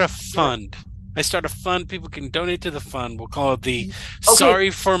it's start a gonna fund? I start a fund. People can donate to the fund. We'll call it the okay. Sorry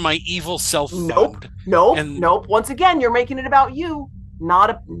for My Evil Self Nope, Fund. nope, And nope. Once again, you're making it about you,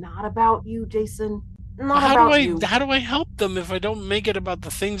 not about you, Jason. Not about you. how do I help them if I don't make it about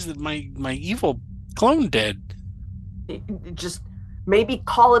the things that my evil clone did? Just maybe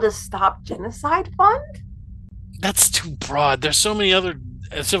call it a stop genocide fund. That's too broad. There's so many other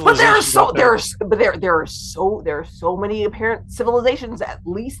But there are civilizations out so there. there are so many apparent civilizations, at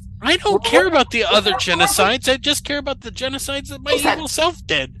least I don't care ruling about the in other their collective. genocides. I just care about the genocides that my Jason, evil self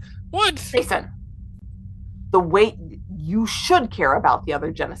did. What? Jason, the way you should care about the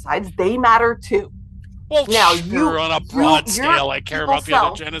other genocides, they matter too. Well, Now sure, on a broad your scale, I care evil about the other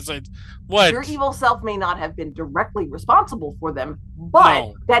self, genocides. your What? evil self may not have been directly responsible for them, but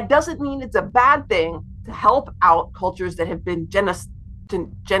No. that doesn't mean it's a bad thing to help out cultures that have been genocided.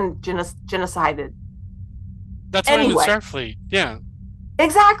 That's why I'm in Anyway, Starfleet. Yeah.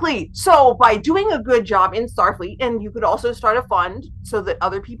 exactly. So by doing a good job in Starfleet, and you could also start a fund so that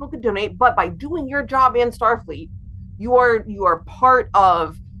other people could donate, but by doing your job in Starfleet, you are part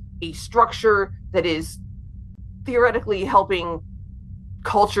of a structure that is theoretically helping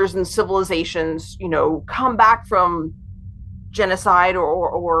cultures and civilizations, come back from genocide or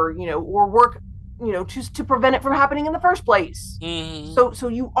or work, to prevent it from happening in the first place. Hmm. So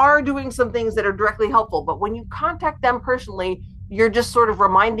you are doing some things that are directly helpful, but when you contact them personally, you're just sort of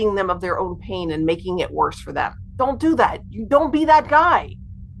reminding them of their own pain and making it worse for them. Don't do that. You don't be that guy.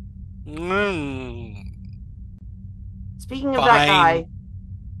 Mm. Speaking of that Fine. guy,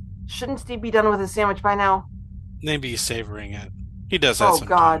 shouldn't Steve be done with his sandwich by now? Maybe he's savoring it. He does that Oh God.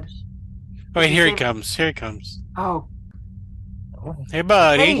 sometimes. Oh, Is wait, he here he saving? comes. Here he comes. Oh Hey,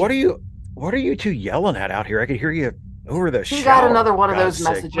 buddy. Hey. What are you two yelling at out here? I could hear you over the He shower. got another one of God's those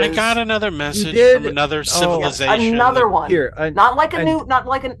sake. messages. I got another You message from did? another Oh, Yep, civilization. another one. here. Not like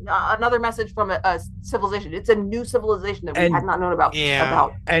and, another message from a civilization. It's a new civilization that we And- had not known about. Yeah.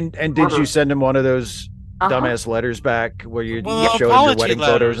 About and did murder. you send him one of those Uh-huh. dumbass letters back where you Well, showed your apology wedding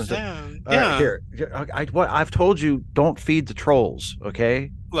photos and letters. stuff? Yeah. Here, I've told you, don't feed the trolls. Okay,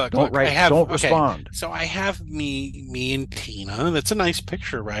 Look, don't write. Don't respond. So I have me and Tina. That's a nice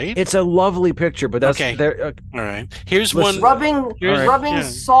picture, right? It's a lovely picture, but that's Okay. there. All right. Here's Listen, one. rubbing yeah.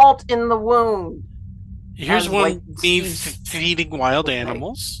 salt in the wound. Here's and, one. like, Me Steve's feeding wild okay.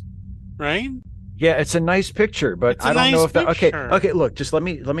 animals, right? Yeah, it's a nice picture, but It's a I don't know nice if that. picture. Okay. Look, just let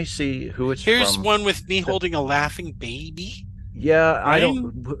me see who it's Here's from. one with me holding a laughing baby. Yeah, I Right?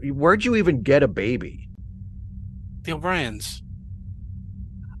 don't. Where'd you even get a baby? The O'Briens.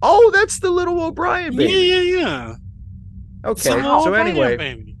 Oh, that's the little O'Brien baby. Yeah. Okay, It's a little so O'Brien anyway,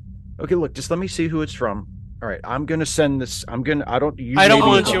 baby. okay, look, just let me see who it's from. All right, I'm gonna send this. I don't. You I don't maybe-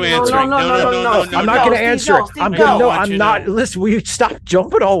 want you answering. No, I'm not no, gonna Steve, answer no, it. Steve, I'm no. gonna. No, I want I'm you not. to. Listen, will you stop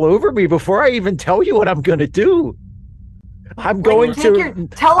jumping all over me before I even tell you what I'm gonna do? I'm going to.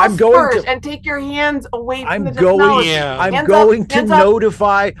 Tell I'm us going first to. and take your hands away from I'm the going. technology. Yeah. I'm Hands going up, to hands up.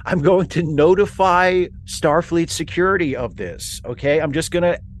 notify. I'm going to notify Starfleet security of this. Okay, I'm just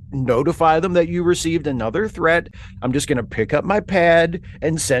gonna notify them that you received another threat. I'm just gonna pick up my pad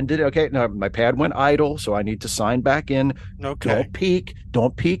and send it. Okay, now my pad went idle, so I need to sign back in. Okay. Don't peek.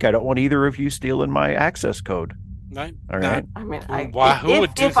 Don't peek. I don't want either of you stealing my access code. Not, All right. I mean, Who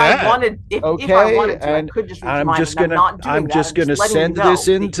would do if that? I wanted, if I Okay, wanted to, I and could just I'm reach just mine, gonna. but I'm not doing I'm that. just gonna letting send you know. this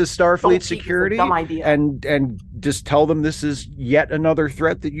into Don't Starfleet peek, it's a security dumb idea. and just tell them this is yet another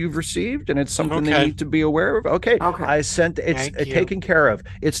threat that you've received and it's something they Okay. need to be aware of. Okay. Okay. I sent. It's Thank you. taken care of.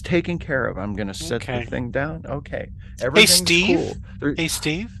 It's taken care of. I'm gonna set Okay. the thing down. Okay. Hey, Everything's Steve. cool. Hey,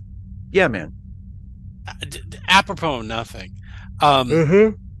 Steve. Yeah, man. Apropos of nothing.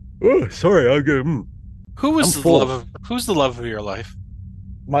 Oh, sorry. I get. Who's I'm full. the love of your life?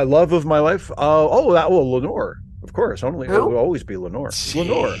 My love of my life. Lenore. Of course. Only it Who? will always be Lenore.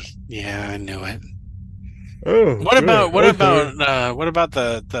 Lenore. Yeah, I knew it. Oh, What about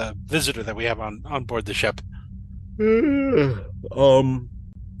the visitor that we have on board the ship?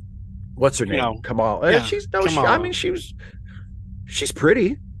 What's her You name? know, Kamal. yeah, She's Kamal. I mean, she's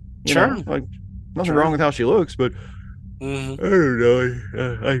pretty. You Sure. know, like nothing Sure. wrong with how she looks, but Mhm. I don't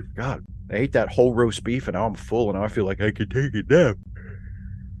know. God, I ate that whole roast beef, and now I'm full, and now I feel like I could take a nap.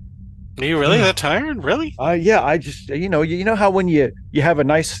 Are you really that tired? Really? Yeah, I just you know how when you have a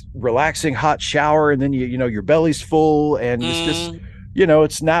nice relaxing hot shower, and then you know your belly's full, and it's just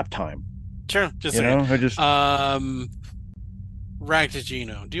it's nap time. Sure. Just You saying. know, I just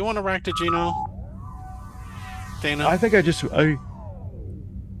Ractigino. Do you want a Ractigino? Dana? I think I just I.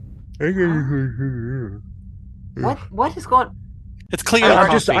 What is going? It's clean. I'm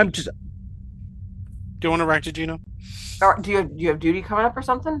coffee. just Do you want a Ractigino? Or do you have duty coming up or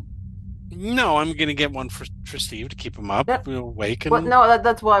something? No, I'm gonna get one for Steve to keep him up, Yeah. awake. And... Well, no,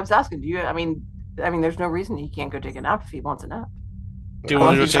 that's why I was asking. Do you? I mean, there's no reason he can't go take a nap if he wants a nap. Do you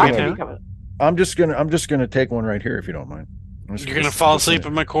want to go He's take got a duty nap? coming up. I'm just gonna take one right here if you don't mind. You're gonna fall asleep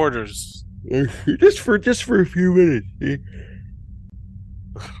in my quarters. just for a few minutes.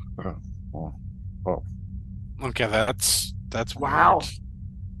 Okay, that's Wow. weird.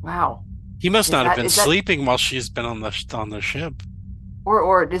 Wow. He must Is not have that- been is that- sleeping while she's been on the ship.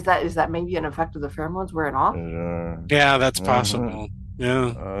 Or is that maybe an effect of the pheromones wearing off? Yeah, that's possible. Yeah,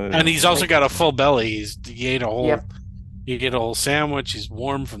 and he's also got a full belly. He ate a whole. Yep. He ate a whole sandwich. He's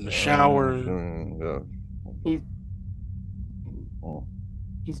warm from the shower.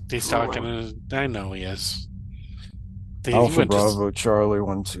 He's talking to. I know he is. He Alpha went to- Bravo Charlie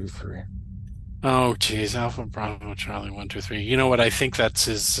 1 2 3. Oh, geez, Alpha Bravo Charlie 1 2 3. You know what? I think that's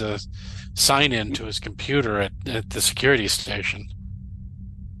his sign in to his computer at the security station.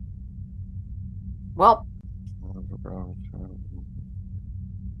 Well,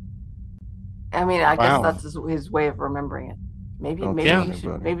 I mean, I Wow. guess that's his way of remembering it. Maybe Yeah.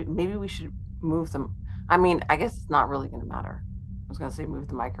 maybe we should move them. I mean, I guess it's not really going to matter. I was going to say move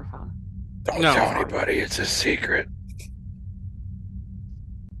the microphone. Don't No. tell anybody. It's a secret.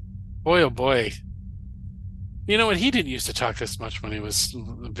 Boy, oh boy. You know what? He didn't used to talk this much when he was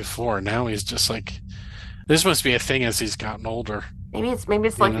before. Now he's just like, this must be a thing as he's gotten older. Maybe it's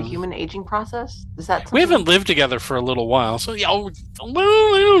like the know. human aging process. Is that We something- haven't lived together for a little while, so yeah. Well,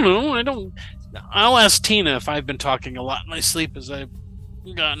 I don't know. I'll ask Tina if I've been talking a lot in my sleep as I've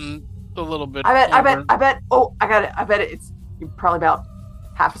gotten a little bit. I older. bet. Oh, I got it. I bet it's probably about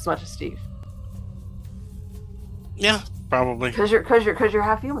half as much as Steve. Yeah, Probably. Because you're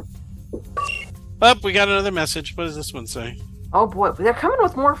half human. Oh, we got another message. What does this one say? Oh boy, they're coming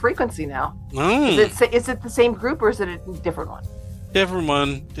with more frequency now. Is it the same group or is it a different one? Different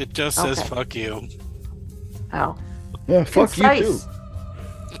one. It just says Okay. "fuck you." Oh, Yeah, fuck you too. concise.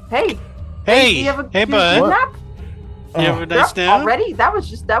 Hey, Hey, do you have a hey, good bud. nap? You have a Oh, nice Yep, nap? already? That was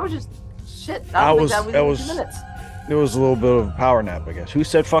just shit. I don't think that was even 2 minutes. It was a little bit of a power nap, I guess. Who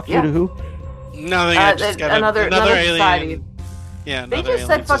said fuck you Yeah. to who? Nothing. I just got another alien. society. Yeah, They another just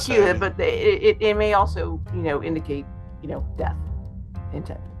said alien fuck society. you, but it may also indicate death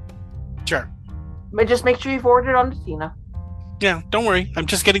intent. Sure. But just make sure you forward it on to Tina. Yeah, don't worry. I'm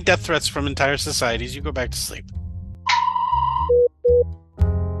just getting death threats from entire societies. You go back to sleep.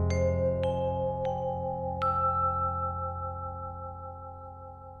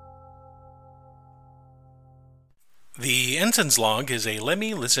 The Ensign's Log is a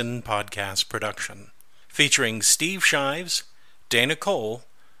Lemmy Listen podcast production, featuring Steve Shives, Dana Cole,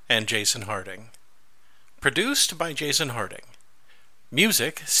 and Jason Harding. Produced by Jason Harding.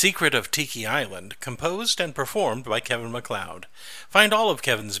 Music, Secret of Tiki Island, composed and performed by Kevin MacLeod. Find all of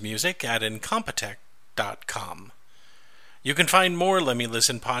Kevin's music at incompetech.com. You can find more Lemmy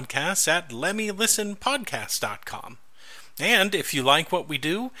Listen podcasts at lemmylistenpodcast.com. And if you like what we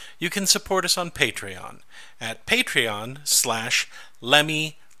do, you can support us on Patreon at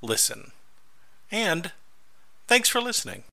patreon.com/lemmylisten. And thanks for listening.